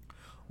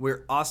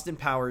 Where Austin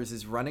Powers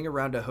is running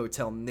around a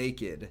hotel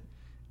naked,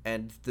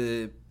 and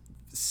the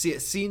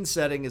scene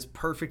setting is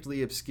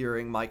perfectly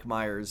obscuring Mike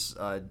Myers'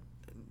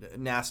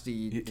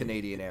 nasty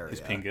Canadian area.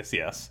 His pingus,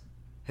 yes.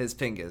 His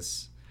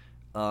pingus.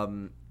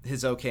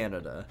 His O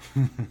Canada.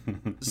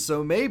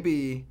 So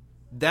maybe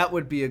that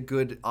would be a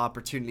good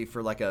opportunity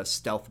for a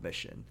stealth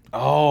mission.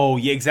 Oh,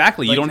 yeah,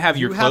 exactly. You don't have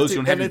your clothes, you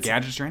don't have your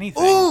gadgets or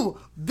anything. Oh,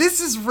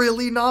 this is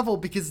really novel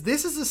because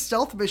this is a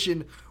stealth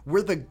mission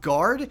where the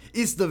guard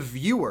is the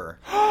viewer,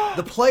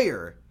 the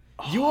player.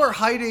 You are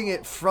hiding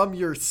it from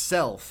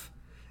yourself.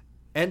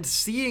 And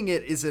seeing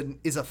it is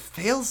a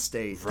fail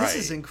state. Right. This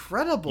is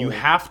incredible. You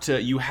have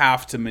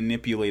to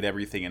manipulate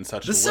everything in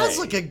such a way. This sounds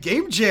like a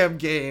Game Jam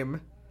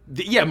game.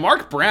 Yeah,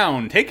 Mark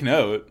Brown, take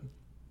note.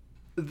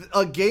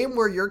 A game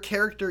where your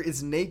character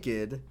is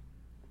naked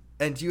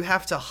and you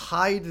have to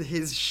hide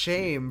his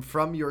shame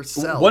from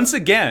yourself. Once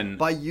again.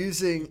 By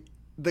using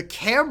the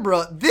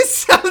camera. This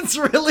sounds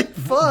really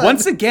fun.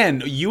 Once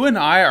again, you and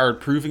I are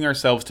proving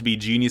ourselves to be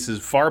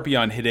geniuses far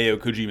beyond Hideo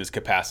Kojima's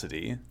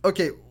capacity.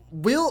 Okay,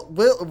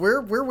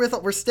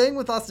 we're staying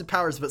with Austin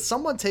Powers, but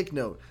someone take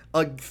note.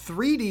 A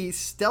 3D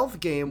stealth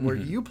game where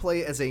you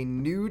play as a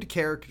nude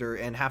character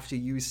and have to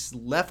use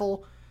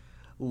level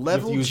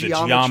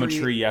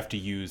geometry. You have to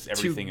use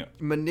everything to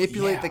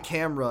manipulate the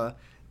camera.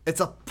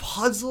 It's a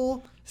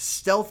puzzle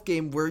stealth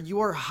game where you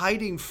are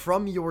hiding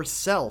from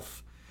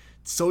yourself,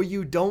 so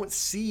you don't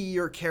see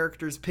your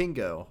character's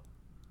pingo.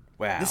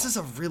 Wow. This is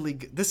a really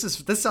good,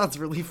 this sounds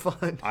really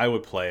fun. I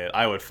would play it.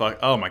 I would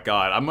oh my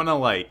god. I'm gonna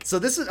like. So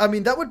this is, I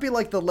mean, that would be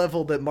like the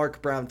level that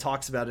Mark Brown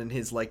talks about in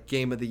his like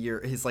game of the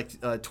year, his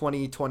like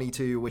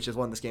 2022, which is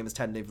when this game is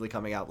tentatively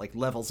coming out, like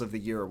levels of the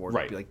year award.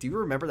 Right. Would be like, do you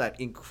remember that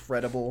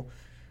incredible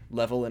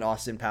level in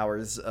Austin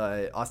Powers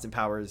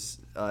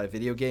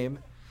video game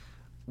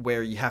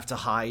where you have to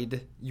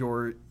hide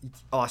your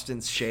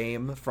Austin's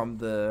shame from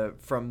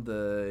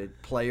the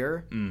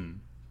player?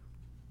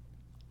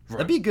 Right.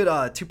 That'd be a good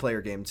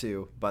 2-player game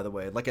too, by the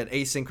way, like an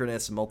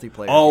asynchronous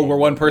multiplayer. Oh, game where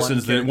one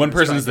person's the nude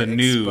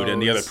expose,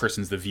 and the other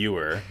person's the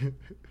viewer,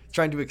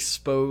 trying to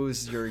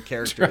expose your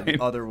character. And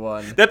the other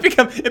one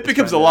it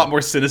becomes a lot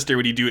more sinister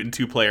when you do it in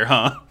 2-player,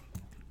 huh?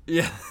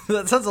 Yeah,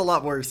 that sounds a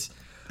lot worse.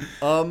 Is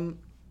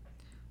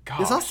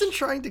Austin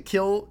trying to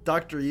kill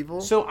Dr. Evil?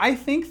 So I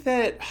think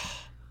that.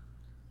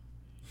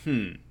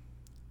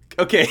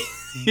 Okay,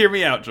 hear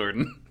me out,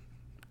 Jordan.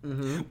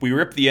 Mm-hmm. We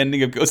rip the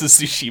ending of Ghost of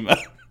Tsushima.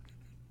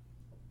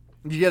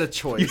 You get a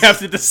choice. You have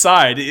to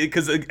decide,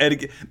 because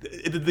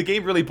the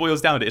game really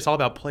boils down to it's all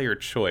about player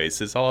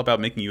choice. It's all about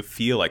making you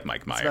feel like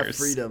Mike Myers. It's about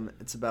freedom.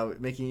 It's about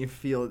making you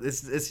feel.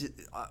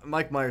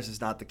 Mike Myers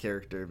is not the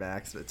character,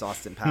 Max. It's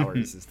Austin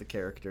Powers is the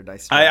character.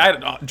 Nice.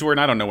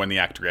 Jordan, I don't know when the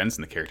actor ends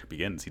and the character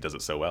begins. He does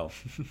it so well.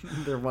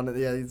 They're one of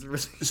He's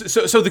really...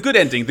 So the good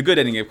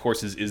ending, of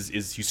course,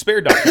 is you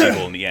spare Dr.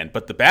 Evil in the end,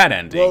 but the bad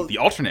ending, the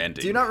alternate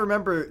ending. Do you not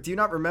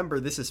remember?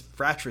 This is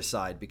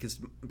fratricide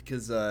because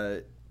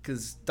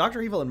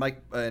Dr. Evil and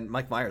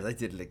Mike Myers, I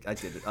did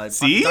it.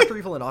 See? Dr.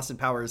 Evil and Austin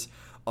Powers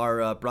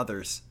are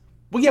brothers.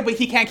 Well, yeah, but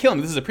he can't kill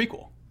him. This is a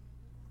prequel.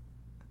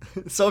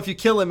 So if you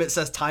kill him, it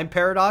says time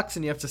paradox,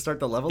 and you have to start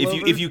the level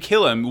over? If you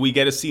kill him, we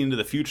get a scene into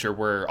the future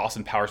where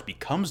Austin Powers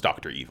becomes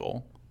Dr.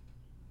 Evil.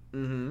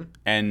 Mm-hmm.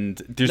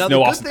 And there's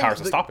no Austin Powers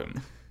to stop him.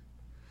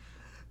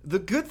 The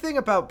good thing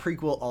about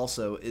prequel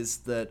also is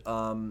that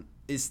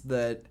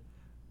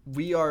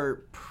we are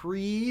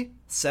pre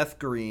Seth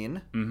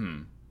Green.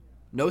 Mm-hmm.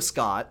 No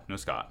Scott.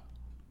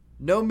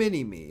 No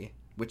Mini-Me,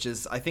 which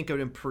is, I think,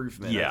 an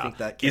improvement. Yeah. I think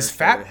that is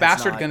Fat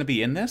Bastard going to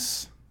be in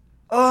this?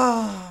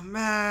 Oh,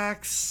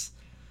 Max.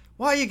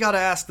 Why you got to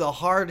ask the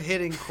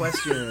hard-hitting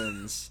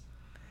questions?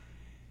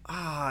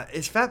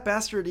 Is Fat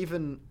Bastard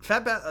even...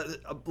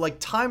 like,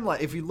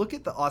 timeline... If you look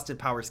at the Austin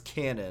Powers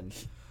canon,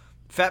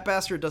 Fat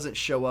Bastard doesn't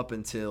show up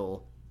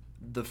until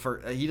the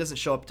he doesn't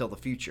show up until the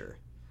future.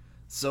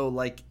 So,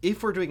 like,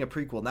 if we're doing a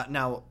prequel...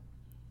 Now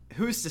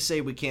who's to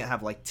say we can't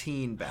have like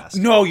teen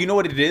Bastard? No, you know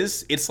what it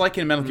is? It's like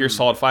in Metal Gear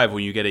Solid 5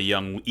 when you get a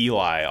young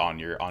Eli on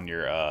your oil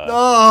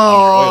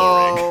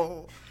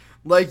rig.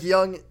 Like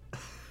young.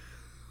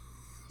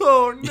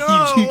 Oh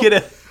no!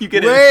 you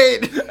get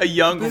a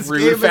young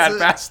rude fat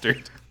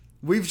bastard.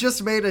 We've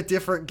just made a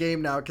different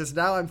game now because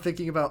now I'm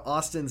thinking about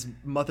Austin's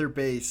mother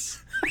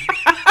base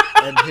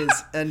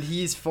and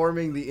he's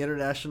forming the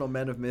International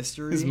Men of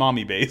Mystery. His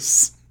mommy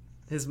base.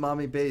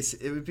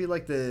 It would be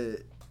like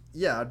it'd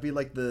be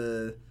like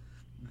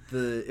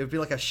it would be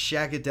like a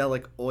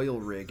shagadelic oil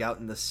rig out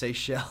in the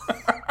Seychelles.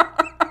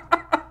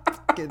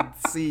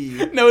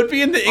 Sea. No, it'd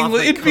be in the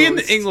English. It'd be in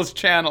the English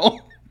Channel.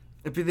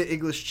 It'd be the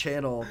English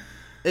Channel.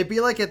 It'd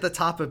be like at the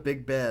top of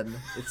Big Ben.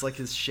 It's like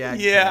his shag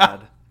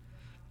pad.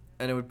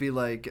 And it would be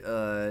like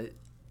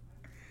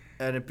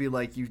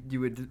you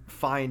would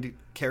find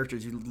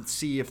characters, you'd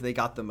see if they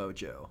got the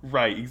mojo.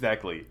 Right,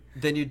 exactly.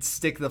 Then you'd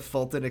stick the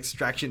Fulton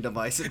extraction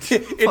device and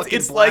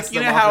it's like, you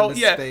know how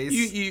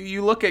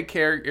you look at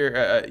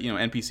character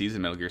NPCs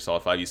in Metal Gear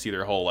Solid 5, you see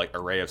their whole like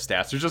array of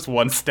stats. There's just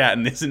one stat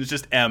in this and it's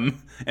just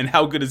M. And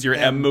how good is your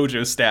M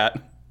mojo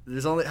stat?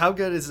 There's only how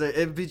good is it?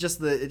 It'd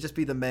just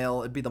be the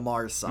male, it'd be the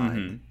Mars sign.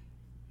 Mm-hmm.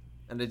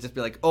 And it'd just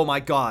be like, "Oh my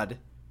god.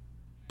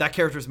 That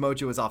character's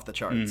mojo is off the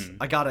charts.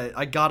 Mm-hmm.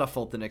 I gotta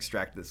Fulton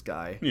extract this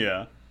guy."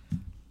 Yeah.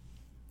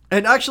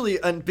 And actually,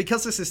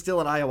 because this is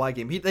still an IOI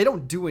game, they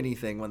don't do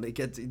anything when they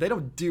get to, they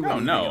don't do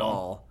anything at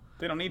all.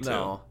 They don't need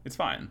to. It's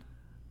fine.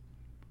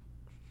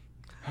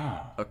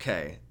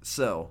 Okay,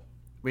 so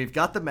we've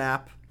got the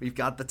map, we've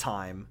got the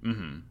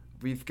time,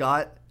 we've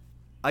got.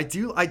 I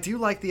do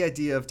like the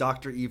idea of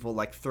Dr. Evil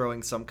like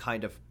throwing some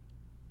kind of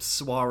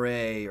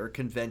soiree or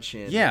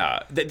convention. Yeah,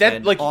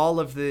 that like all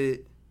of. Is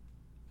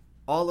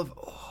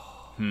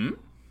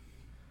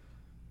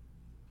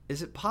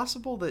it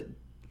possible that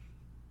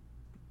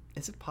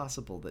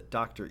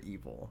Dr.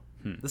 Evil...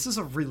 This is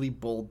a really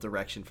bold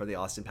direction for the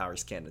Austin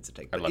Powers canon to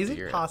take. But is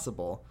it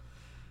possible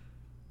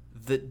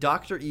that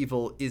Dr.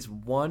 Evil is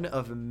one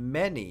of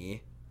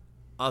many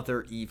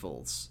other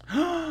evils?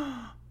 Okay.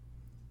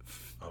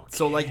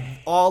 So, like,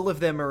 all of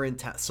them are in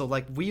town. So,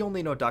 like, we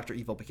only know Dr.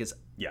 Evil because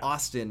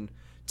Austin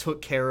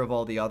took care of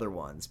all the other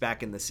ones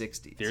back in the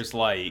 60s. There's,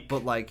 like...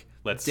 But, like,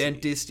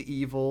 Dentist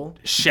Evil.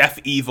 Chef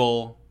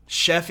Evil.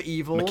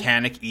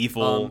 Mechanic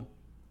Evil.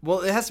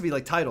 Well, it has to be,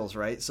 like, titles,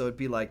 right? So it'd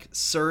be, like,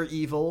 Sir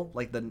Evil,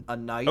 like a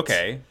knight.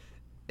 Okay.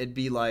 It'd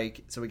be,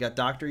 like... So we got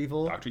Dr.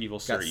 Evil.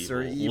 Sir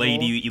Evil.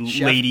 Lady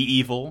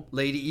Evil.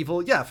 Lady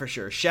Evil, yeah, for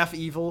sure. Chef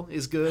Evil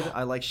is good.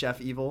 I like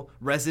Chef Evil.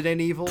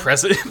 Resident Evil.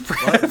 President.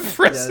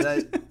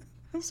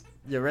 Yeah,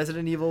 Yeah,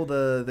 Resident Evil.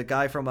 The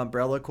guy from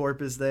Umbrella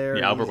Corp is there.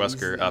 Yeah, Albert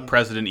Wesker.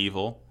 President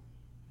Evil.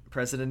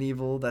 President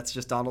Evil. That's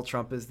just Donald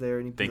Trump is there,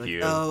 and he'd be Thank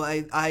you. Oh,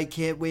 I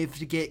can't wait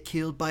to get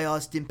killed by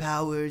Austin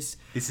Powers.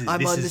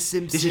 I'm on The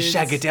Simpsons. This is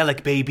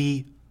shagadelic,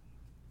 baby.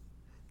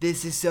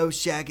 This is so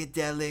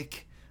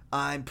shagadelic.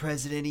 I'm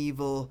President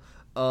Evil.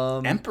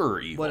 Emperor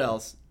Evil. What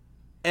else?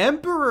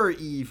 Emperor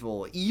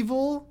Evil.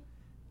 Evil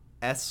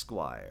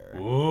Esquire.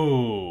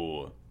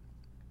 Ooh.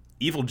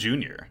 Evil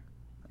Jr.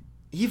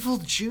 Evil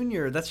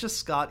Jr. That's just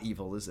Scott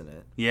Evil, isn't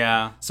it?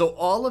 Yeah. So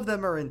all of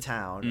them are in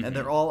town, and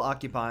they're all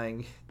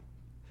occupying.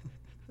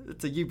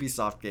 It's a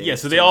Ubisoft game. Yeah,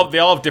 so they all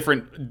have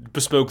different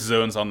bespoke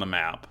zones on the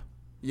map.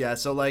 Yeah,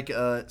 so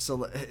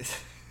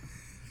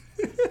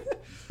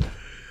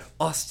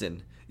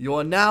Austin, you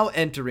are now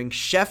entering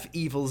Chef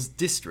Evil's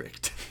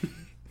district.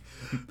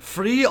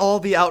 Free all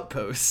the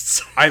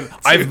outposts.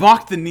 I've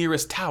marked the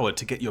nearest tower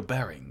to get your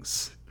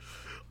bearings.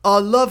 I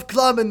love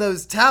climbing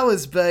those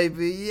towers,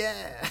 baby.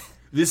 Yeah.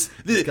 This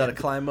gotta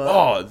climb up.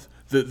 Oh,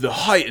 the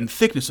height and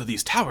thickness of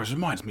these towers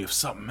reminds me of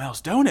something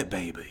else, don't it,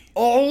 baby?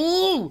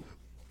 Oh,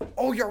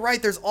 you're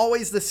right. There's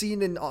always the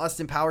scene in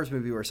Austin Powers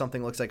movie where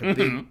something looks like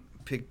a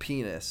big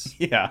penis.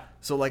 Yeah.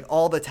 So like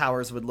all the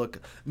towers would look.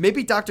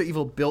 Maybe Dr.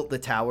 Evil built the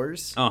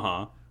towers.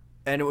 And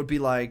it would be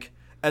like,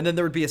 and then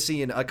there would be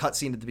a cut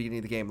scene at the beginning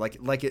of the game, like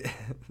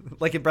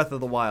in Breath of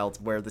the Wild,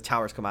 where the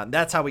towers come out, and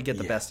that's how we get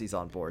the besties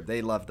on board.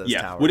 They love those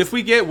towers. What if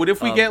we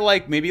get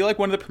like maybe like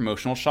one of the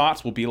promotional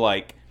shots will be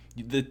like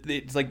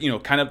it's like, you know,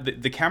 kind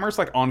of the camera's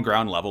like on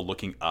ground level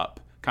looking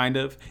up. Kind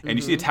of, and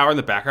you see a tower in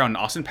the background, and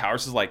Austin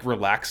Powers is like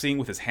relaxing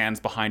with his hands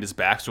behind his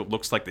back, so it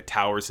looks like the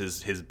tower's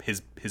his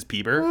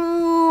peeber.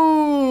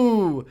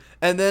 Ooh,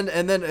 and then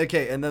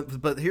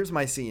but here's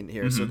my scene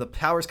here. So the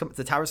towers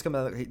come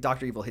out.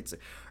 Dr. Evil hits it.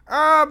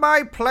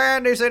 My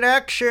plan is in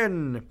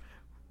action.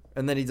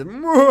 And then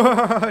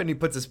and he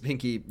puts his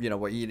pinky, you know,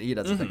 where he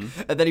does the thing,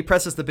 and then he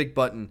presses the big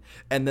button,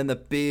 and then the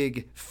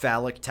big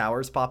phallic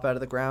towers pop out of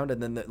the ground,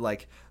 and then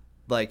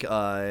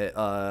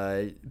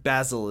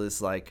Basil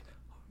is like,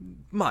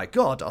 my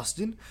God,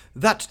 Austin,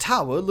 that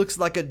tower looks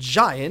like a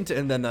giant.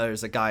 And then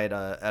there's a guy at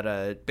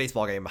a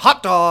baseball game.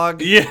 Hot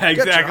dog. Yeah,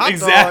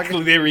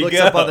 exactly. There we go. Looks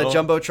up on the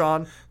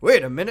jumbotron.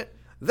 Wait a minute.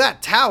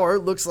 That tower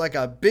looks like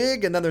a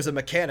big. And then there's a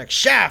mechanic.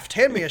 Shaft.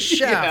 Hand me a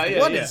shaft.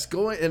 What is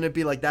going? And it'd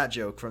be like that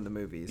joke from the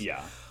movies.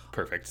 Yeah,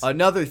 perfect.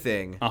 Another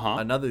thing.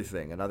 Another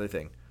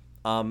thing.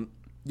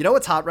 You know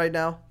what's hot right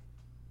now?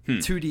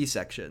 2D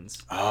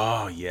sections.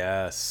 Oh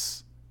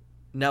yes.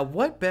 Now,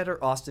 what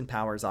better Austin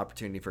Powers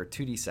opportunity for a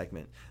 2D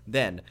segment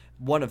than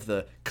one of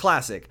the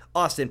classic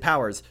Austin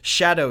Powers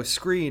shadow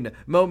screen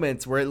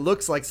moments where it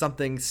looks like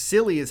something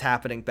silly is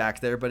happening back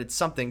there, but it's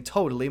something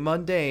totally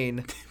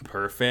mundane.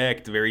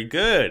 Perfect. Very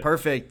good.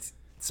 Perfect.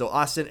 So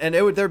Austin, and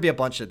there'd be a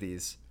bunch of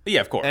these.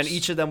 Yeah, of course. And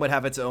each of them would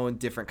have its own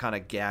different kind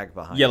of gag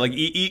behind it. Yeah, like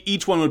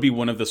each one would be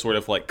one of the sort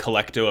of like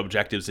collecto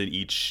objectives in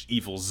each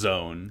evil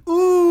zone.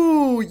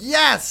 Ooh,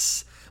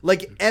 yes!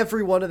 Like,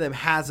 every one of them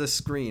has a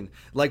screen.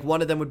 Like,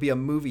 one of them would be a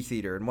movie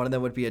theater, and one of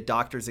them would be a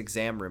doctor's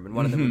exam room, and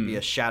one of them would be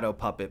a shadow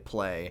puppet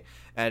play.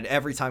 And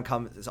every time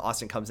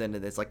Austin comes in,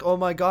 and it's like, oh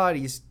my God,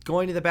 he's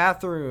going to the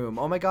bathroom.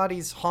 Oh my God,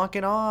 he's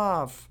honking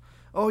off.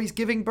 Oh, he's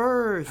giving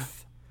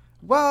birth.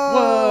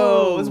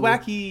 Whoa! It's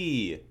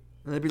wacky.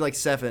 And there'd be like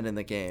 7 in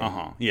the game.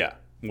 Yeah.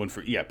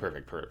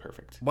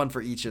 Perfect. One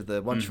for each of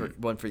the one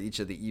for each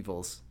of the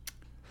evils.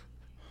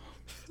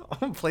 I'm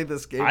gonna play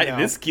this game now.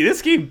 This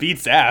game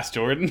beats ass,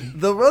 Jordan.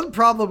 The one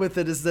problem with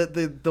it is that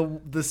the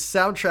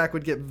soundtrack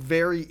would get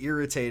very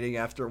irritating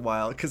after a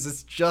while because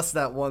it's just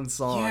that one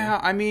song. Yeah,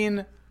 I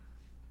mean,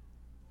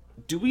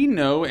 do we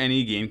know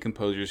any game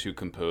composers who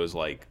compose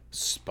like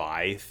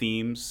spy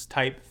themes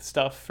type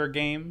stuff for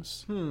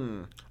games?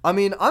 I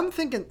mean, I'm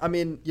thinking. I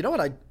mean, you know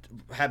what I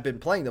have been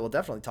playing that we'll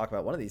definitely talk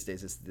about one of these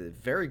days is the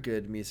very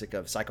good music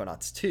of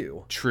Psychonauts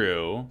 2.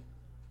 True.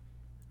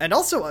 And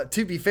also,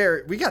 to be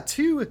fair, we got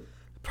 2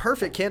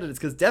 perfect candidates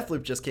because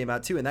Deathloop just came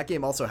out too, and that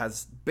game also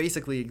has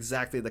basically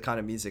exactly the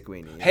kind of music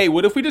we need. Hey,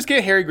 what if we just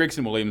get Harry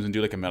Gregson Williams and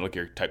do like a Metal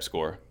Gear type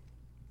score?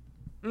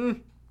 I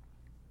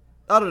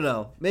don't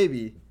know.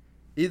 Maybe.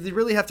 You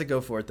really have to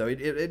go for it though.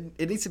 It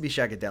needs to be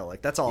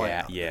shagadelic. That's all.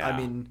 Yeah. I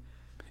mean,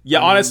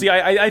 honestly,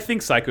 I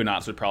think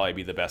Psychonauts would probably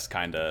be the best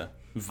kind of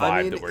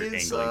vibe that we're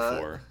angling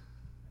for.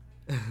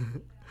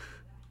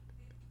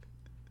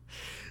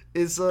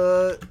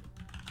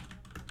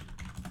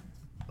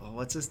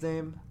 What's his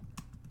name?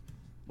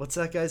 What's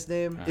that guy's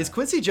name? Is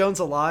Quincy Jones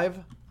alive?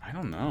 I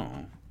don't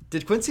know.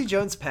 Did Quincy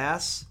Jones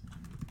pass?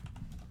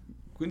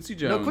 Quincy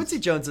Jones. No, Quincy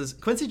Jones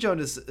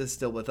is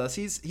still with us.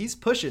 He's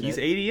pushing. He's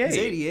it. 88. He's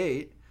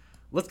 88.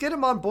 Let's get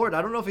him on board.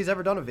 I don't know if he's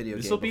ever done a video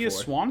game. This will be a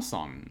swan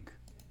song.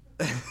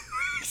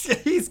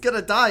 He's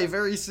gonna die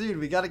very soon.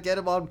 We got to get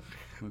him on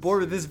board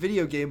with this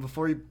video game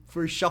before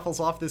he shuffles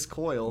off this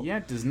coil. Yeah,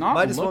 it does not.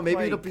 Might as well. Maybe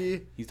like it'll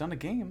be. He's done a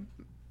game.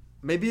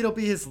 Maybe it'll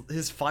be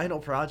his final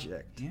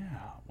project. Yeah.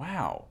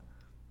 Wow.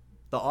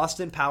 The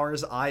Austin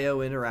Powers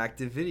IO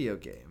interactive video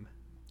game.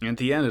 And at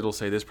the end, it'll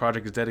say this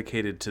project is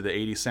dedicated to the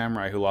 80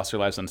 samurai who lost their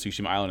lives on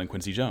Tsushima Island and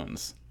Quincy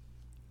Jones.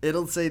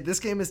 It'll say this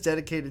game is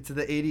dedicated to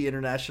the 80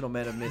 international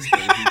men of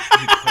mystery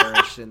who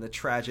perished in the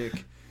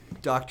tragic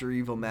Dr.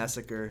 Evil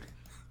massacre.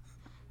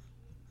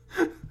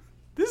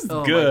 This is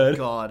good. Oh my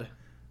god.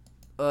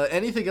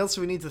 Anything else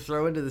we need to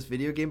throw into this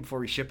video game before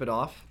we ship it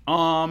off?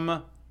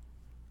 Oh,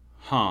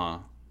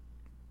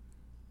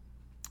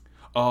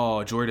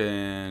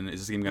 Jordan,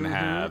 is this game gonna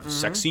have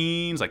sex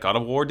scenes like God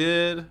of War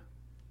did?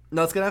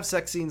 No, it's gonna have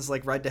sex scenes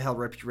like Ride to Hell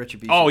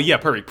Retribution. Oh yeah,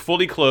 perfect.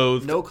 Fully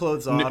clothed, no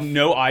clothes off,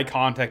 no eye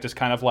contact, just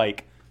kind of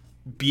like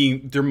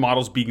their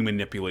models being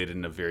manipulated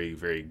in a very,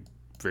 very,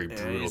 very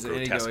brutal,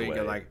 grotesque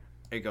way.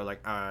 You go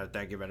like,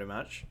 thank you very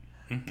much.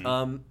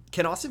 Mm-hmm.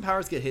 Can Austin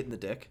Powers get hit in the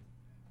dick?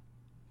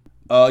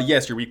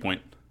 Yes, your weak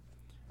point.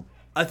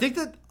 I think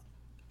that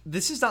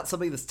this is not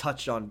something that's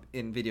touched on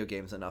in video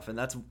games enough, and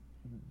that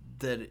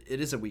it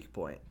is a weak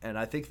point. And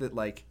I think that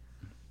like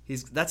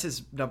that's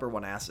his number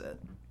one asset.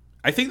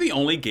 I think the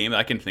only game that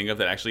I can think of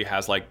that actually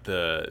has like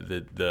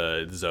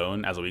the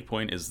zone as a weak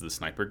point is the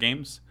sniper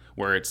games,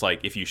 where it's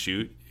like if you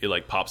shoot, it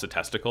like pops a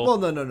testicle. Well,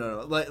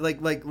 no.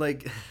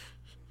 Like.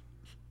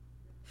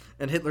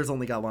 And Hitler's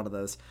only got one of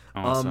those.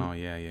 Oh,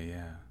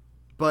 yeah.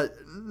 But,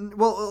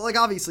 well, like,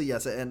 obviously,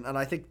 yes. And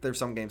I think there's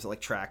some games that, like,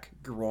 track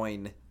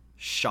groin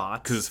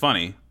shots. Because it's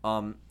funny.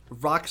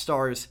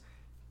 Rockstar's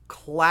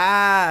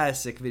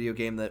classic video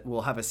game that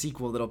will have a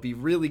sequel that'll be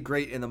really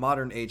great in the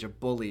modern age of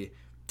Bully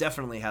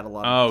definitely had a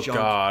lot of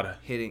junk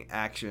hitting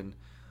action.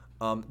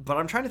 But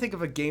I'm trying to think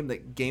of a game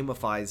that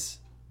gamifies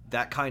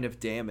that kind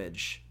of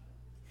damage.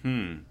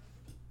 Maybe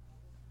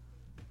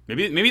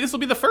this will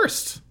be the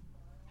first.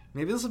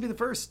 Maybe this will be the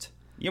first.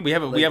 Yeah, we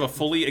have a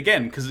fully,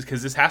 again, because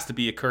this has to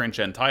be a current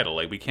gen title.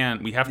 Like we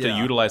have to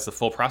utilize the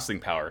full processing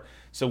power.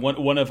 So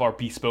one of our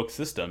bespoke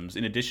systems,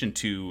 in addition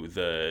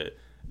to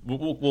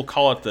we'll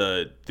call it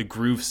the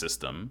groove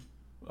system.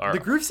 The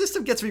groove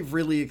system gets me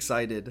really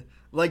excited.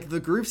 Like the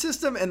groove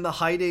system and the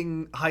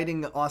hiding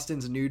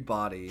Austin's nude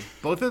body.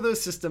 Both of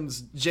those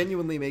systems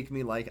genuinely make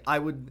me like I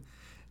would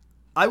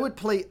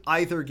play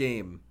either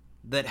game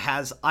that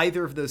has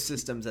either of those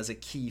systems as a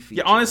key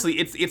feature. Yeah, honestly,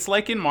 it's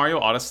like in Mario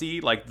Odyssey,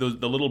 like the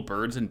little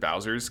birds in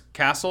Bowser's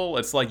castle.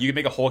 It's like you can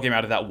make a whole game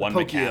out of that one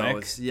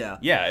mechanic.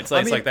 Yeah, it's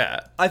like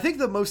that. I think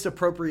the most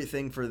appropriate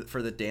thing for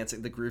the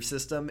dancing, the groove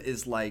system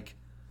is like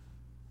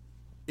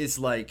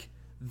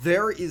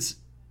there is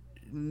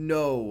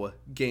no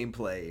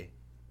gameplay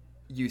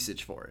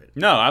usage for it.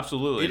 No,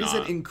 absolutely not. It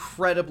is an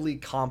incredibly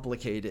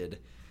complicated,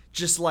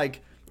 just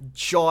like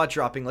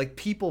jaw-dropping, like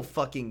people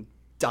fucking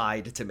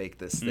died to make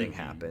this thing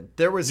happen.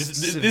 There was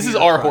this is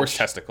our horse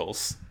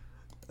testicles.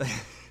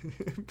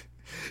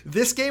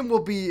 This game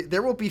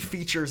there will be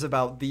features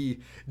about the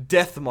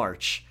death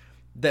march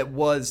that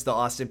was the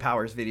Austin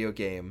Powers video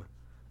game.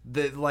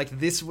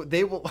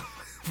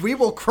 We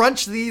will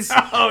crunch these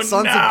sons of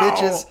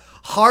bitches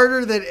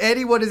harder than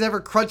anyone has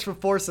ever crunched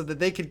before so that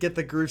they could get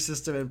the groove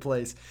system in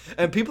place.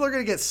 And people are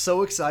going to get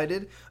so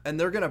excited, and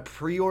they're going to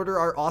pre-order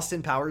our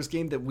Austin Powers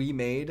game that we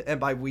made. And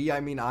by we, I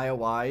mean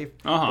IOI,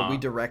 that we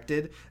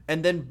directed.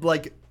 And then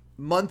like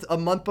a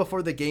month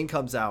before the game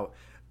comes out,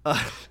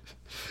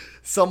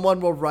 someone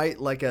will write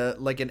like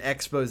an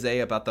expose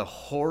about the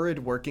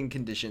horrid working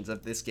conditions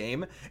of this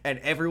game, and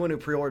everyone who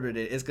pre-ordered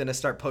it is going to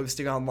start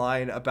posting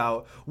online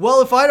about,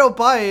 well, if I don't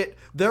buy it,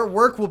 their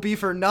work will be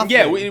for nothing.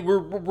 Yeah, we're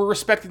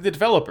respecting the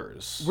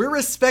developers. We're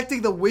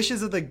respecting the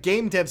wishes of the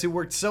game devs who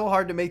worked so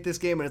hard to make this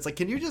game, and it's like,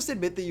 can you just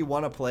admit that you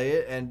want to play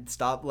it and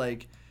stop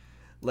like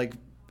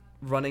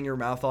running your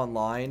mouth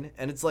online?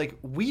 And it's like,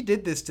 we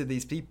did this to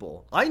these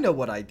people. I know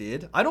what I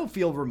did. I don't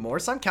feel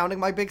remorse. I'm counting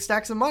my big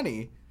stacks of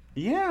money.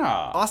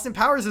 Yeah. Austin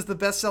Powers is the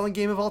best-selling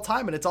game of all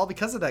time, and it's all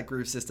because of that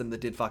groove system that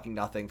did fucking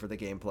nothing for the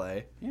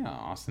gameplay. Yeah,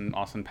 Austin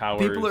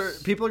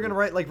Powers. People are going to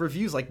write like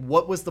reviews like,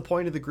 what was the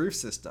point of the groove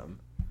system?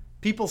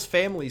 People's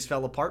families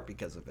fell apart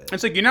because of it.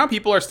 It's like,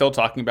 people are still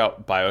talking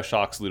about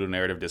BioShock's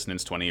ludonarrative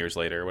dissonance 20 years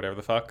later or whatever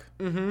the fuck.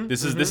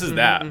 This is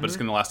that, but it's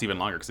going to last even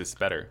longer because it's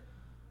better.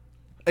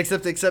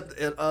 Except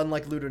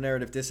unlike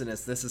ludonarrative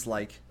dissonance, this is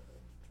like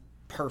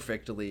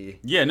perfectly.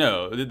 Yeah,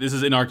 no, this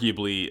is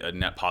inarguably a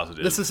net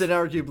positive. This is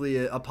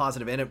inarguably a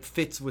positive, and it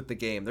fits with the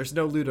game. There's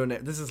no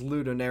this is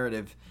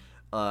ludonarrative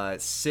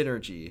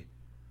synergy.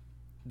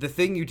 The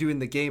thing you do in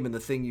the game and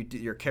the thing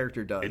your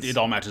character does. It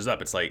all matches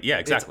up. It's like, yeah,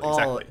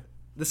 exactly.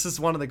 This is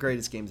one of the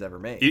greatest games ever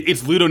made.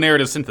 It's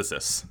ludonarrative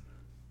synthesis.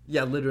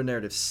 Yeah,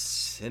 ludonarrative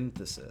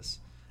synthesis.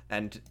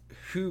 And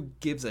who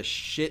gives a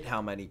shit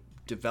how many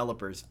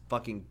developers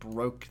fucking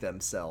broke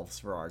themselves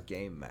for our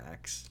game,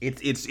 Max?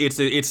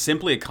 It's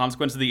simply a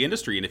consequence of the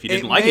industry, and if you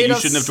didn't like it, you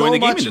shouldn't have joined the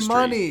game industry.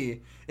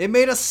 Money. It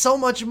made us so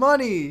much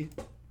money.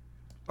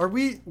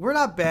 We're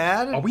not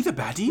bad. Are we the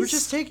baddies?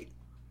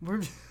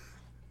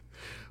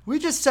 We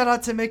just set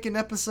out to make an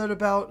episode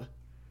about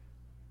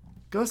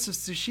Ghost of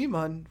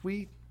Tsushima, and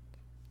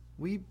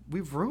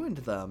we've ruined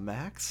them,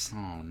 Max.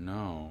 Oh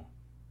no.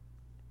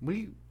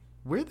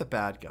 We're the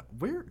bad guy.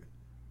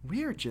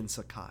 We're Jin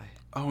Sakai.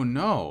 Oh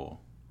no.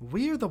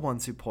 We are the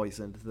ones who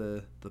poisoned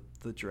the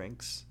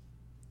drinks.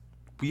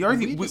 We're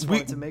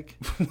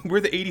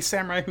the 80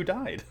 samurai who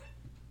died.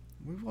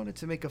 We wanted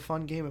to make a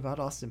fun game about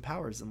Austin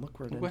Powers, and look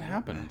where it ended. What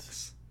happened?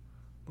 Max.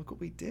 Look what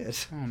we did.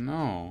 Oh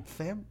no.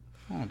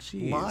 Oh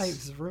jeez.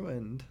 Lives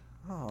ruined.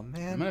 Oh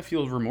man. I'm gonna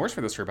feel remorse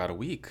for this for about a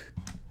week.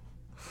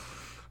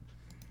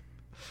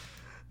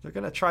 They're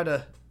gonna try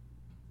to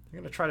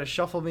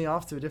shuffle me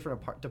off to a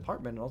different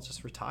department, and I'll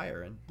just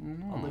retire, and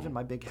I'll live in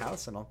my big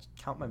house, and I'll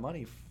count my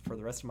money for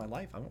the rest of my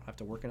life. I won't have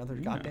to work another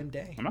goddamn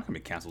day. I'm not gonna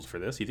be canceled for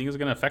this. You think it's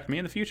gonna affect me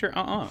in the future?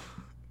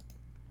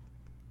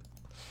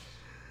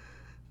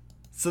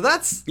 So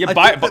that's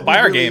buy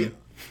our game.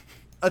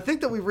 I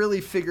think that we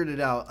really figured it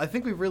out. I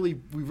think we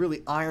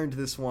really ironed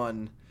this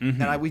one,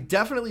 and we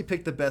definitely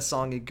picked the best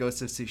song in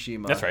Ghost of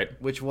Tsushima. That's right.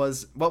 Which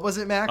was, what was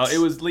it, Max? It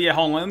was, yeah.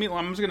 Hold on,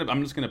 I'm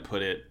just gonna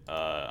put it.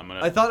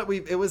 I thought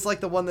it was like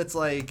the one that's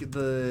like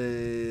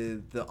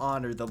the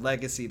honor, the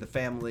legacy, the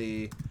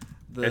family.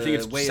 I think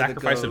it's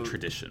Sacrifice of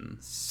Tradition.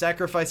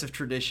 Sacrifice of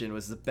Tradition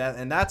was the best,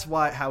 and that's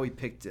how we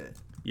picked it.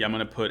 Yeah, I'm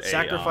gonna put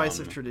Sacrifice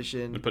of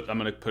Tradition. I'm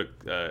gonna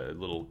put a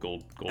little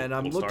gold. And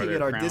I'm looking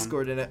at our crown.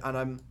 Discord in it,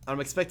 and I'm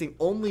expecting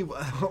only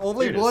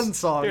one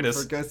song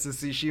for Ghost of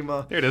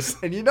Tsushima. There it is.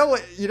 And you know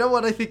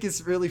what I think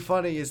is really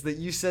funny is that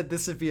you said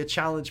this would be a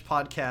challenge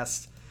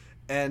podcast,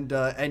 and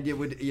it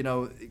would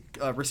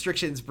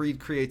restrictions breed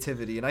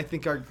creativity, and I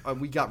think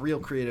we got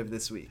real creative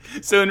this week.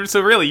 So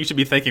really, you should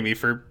be thanking me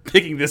for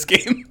picking this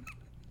game.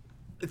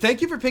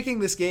 Thank you for picking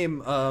this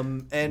game,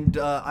 and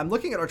I'm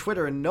looking at our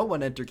Twitter, and no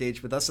one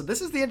engaged with us, so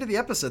this is the end of the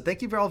episode.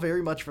 Thank you all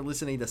very much for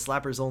listening to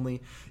Slappers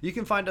Only. You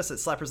can find us at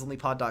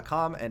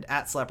slappersonlypod.com and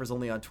at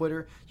slappersonly on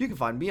Twitter. You can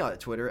find me on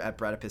Twitter at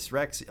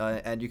bradipusrex,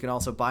 and you can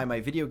also buy my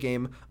video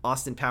game,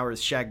 Austin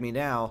Powers Shag Me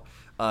Now,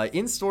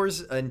 in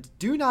stores, and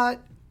do not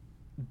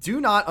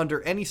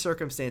under any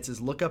circumstances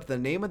look up the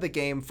name of the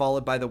game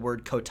followed by the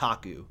word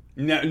Kotaku.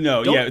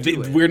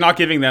 We're not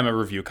giving them a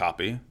review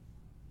copy.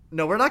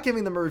 No, we're not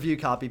giving them a review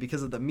copy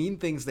because of the mean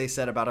things they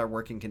said about our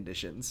working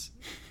conditions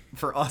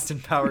for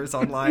Austin Powers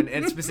Online,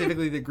 and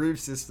specifically the groove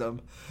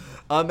system.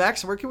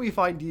 Max, where can we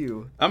find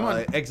you? I'm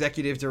on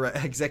executive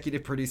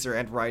producer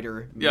and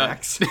writer,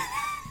 Max.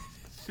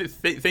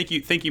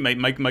 Thank you,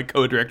 my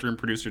co-director and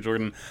producer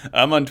Jordan.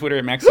 I'm on Twitter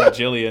at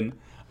MaxJillian.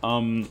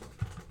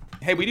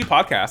 Hey, we do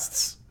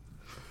podcasts.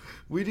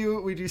 We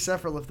do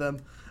several of them.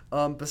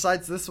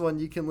 Besides this one,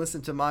 you can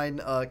listen to mine,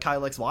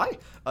 Kyle XY,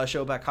 a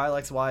show about Kyle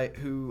XY,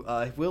 who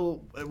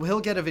he'll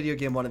get a video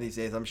game one of these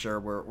days. I'm sure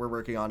we're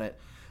working on it.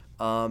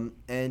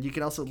 And you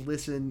can also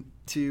listen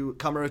to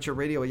Kamurocho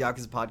Radio, a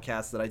Yakuza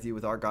podcast that I do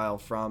with Argyle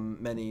from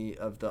many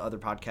of the other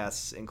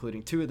podcasts,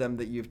 including two of them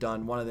that you've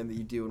done, one of them that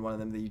you do, and one of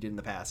them that you did in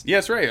the past. Yeah,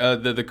 that's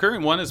right. The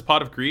current one is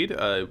Pot of Greed.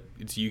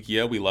 It's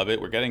Yu-Gi-Oh! We love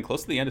it. We're getting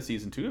close to the end of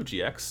season 2 of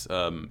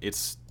GX.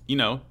 It's,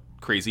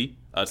 crazy.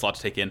 It's a lot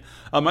to take in.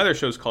 My other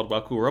show is called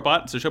Waku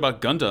Robot. It's a show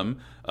about Gundam.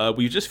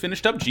 We've just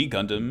finished up G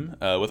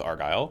Gundam with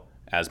Argyle,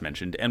 as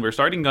mentioned, and we're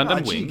starting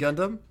Gundam Wing. G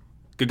Gundam?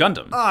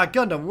 Gundam.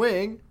 Gundam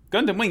Wing.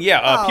 Gundam Wing,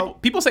 yeah.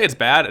 People say it's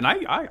bad, and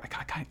I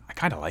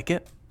kind of like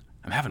it.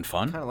 I'm having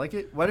fun. Kind of like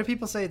it? Why do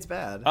people say it's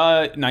bad?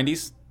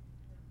 90s.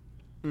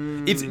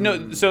 It's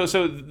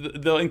so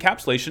the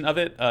encapsulation of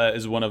it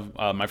is one of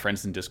my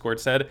friends in Discord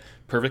said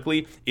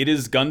perfectly. It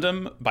is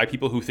Gundam by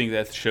people who think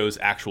that the show's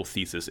actual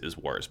thesis is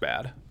war is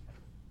bad.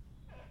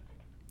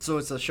 So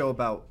it's a show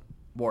about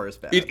war is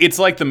bad. It's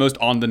like the most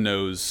on the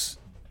nose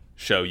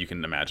show you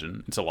can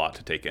imagine. It's a lot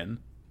to take in.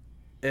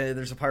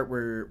 There's a part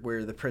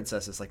where the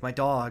princess is like, my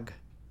dog,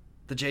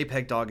 the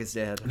JPEG dog is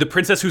dead. The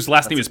princess whose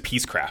last name is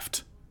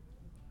Peacecraft.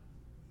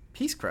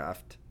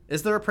 Peacecraft?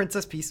 Is there a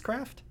Princess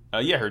Peacecraft?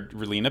 Yeah, her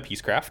Relina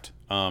Peacecraft.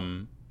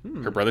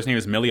 Her brother's name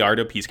is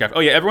Miliardo Peacecraft. Oh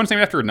yeah, everyone's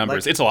named after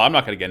numbers. It's a lot. I'm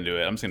not going to get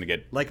into it. I'm just going to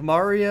get like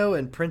Mario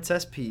and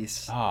Princess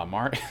Peace.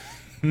 Mario.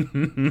 You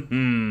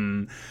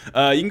can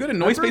go to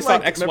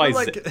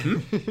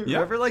noisepace.xyz.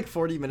 Remember like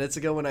 40 minutes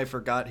ago when I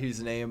forgot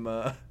whose name?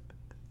 I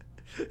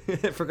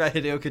forgot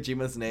Hideo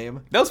Kojima's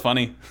name. That was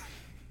funny.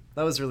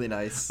 That was really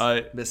nice.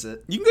 Miss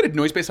it. You can go to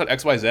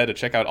noisepace.xyz to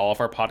check out all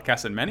of our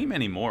podcasts and many,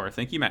 many more.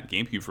 Thank you, Matt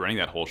GameCube, for running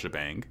that whole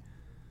shebang.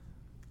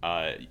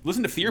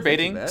 Listen to Fear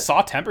Baiting.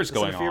 Saw Temper's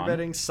going on. Fear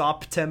Baiting.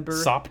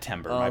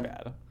 Soptember. My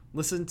bad.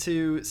 Listen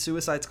to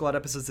Suicide Squad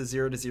episodes of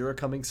 0 to 0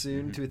 coming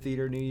soon to a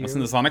theater near you.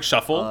 Listen to Sonic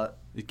Shuffle.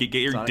 Get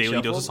your Sonic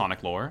daily dose of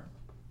Sonic lore.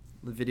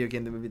 The video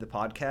game, the movie, the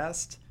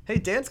podcast. Hey,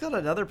 Dan's got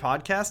another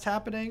podcast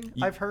happening,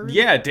 I've heard.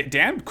 Yeah,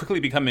 Dan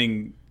quickly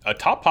becoming a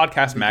top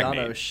podcast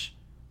magnate.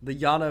 The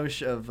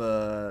Janosch of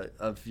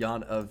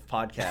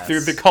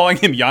podcasts. They're calling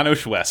him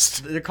Janosch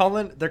West. They're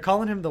calling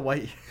him the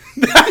white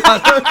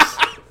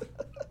Janosch.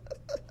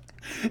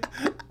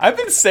 I've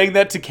been saying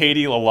that to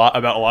Katie a lot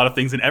about a lot of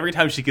things, and every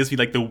time she gives me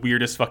like the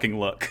weirdest fucking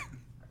look.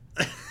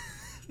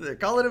 They're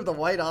calling him the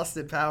White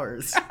Austin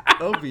Powers.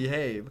 Oh,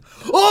 behave.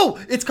 Oh,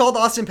 it's called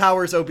Austin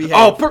Powers. Oh, behave.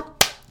 Oh,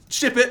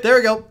 ship it. There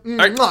we go. All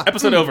right,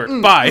 episode over.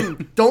 Bye.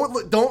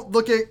 Don't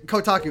look at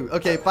Kotaku.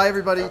 Okay, bye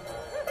everybody.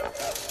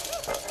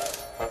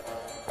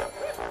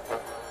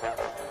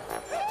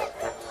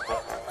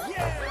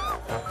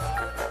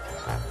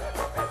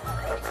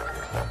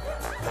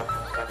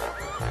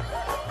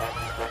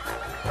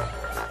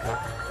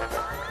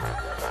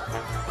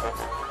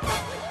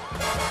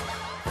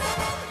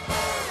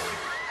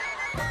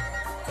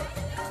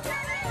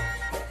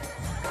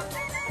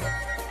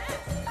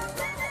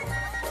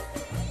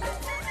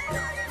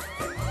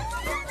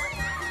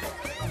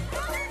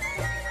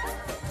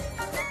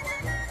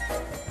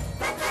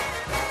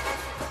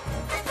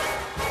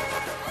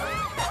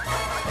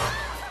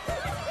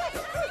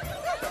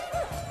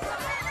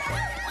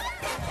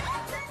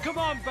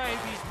 on,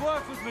 babies.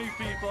 Work with me,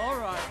 people. All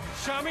right.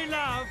 Show me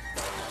love.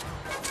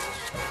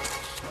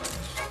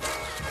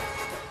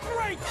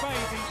 Great,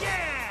 baby.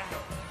 Yeah!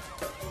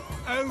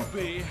 Oh,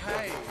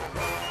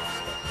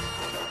 behave.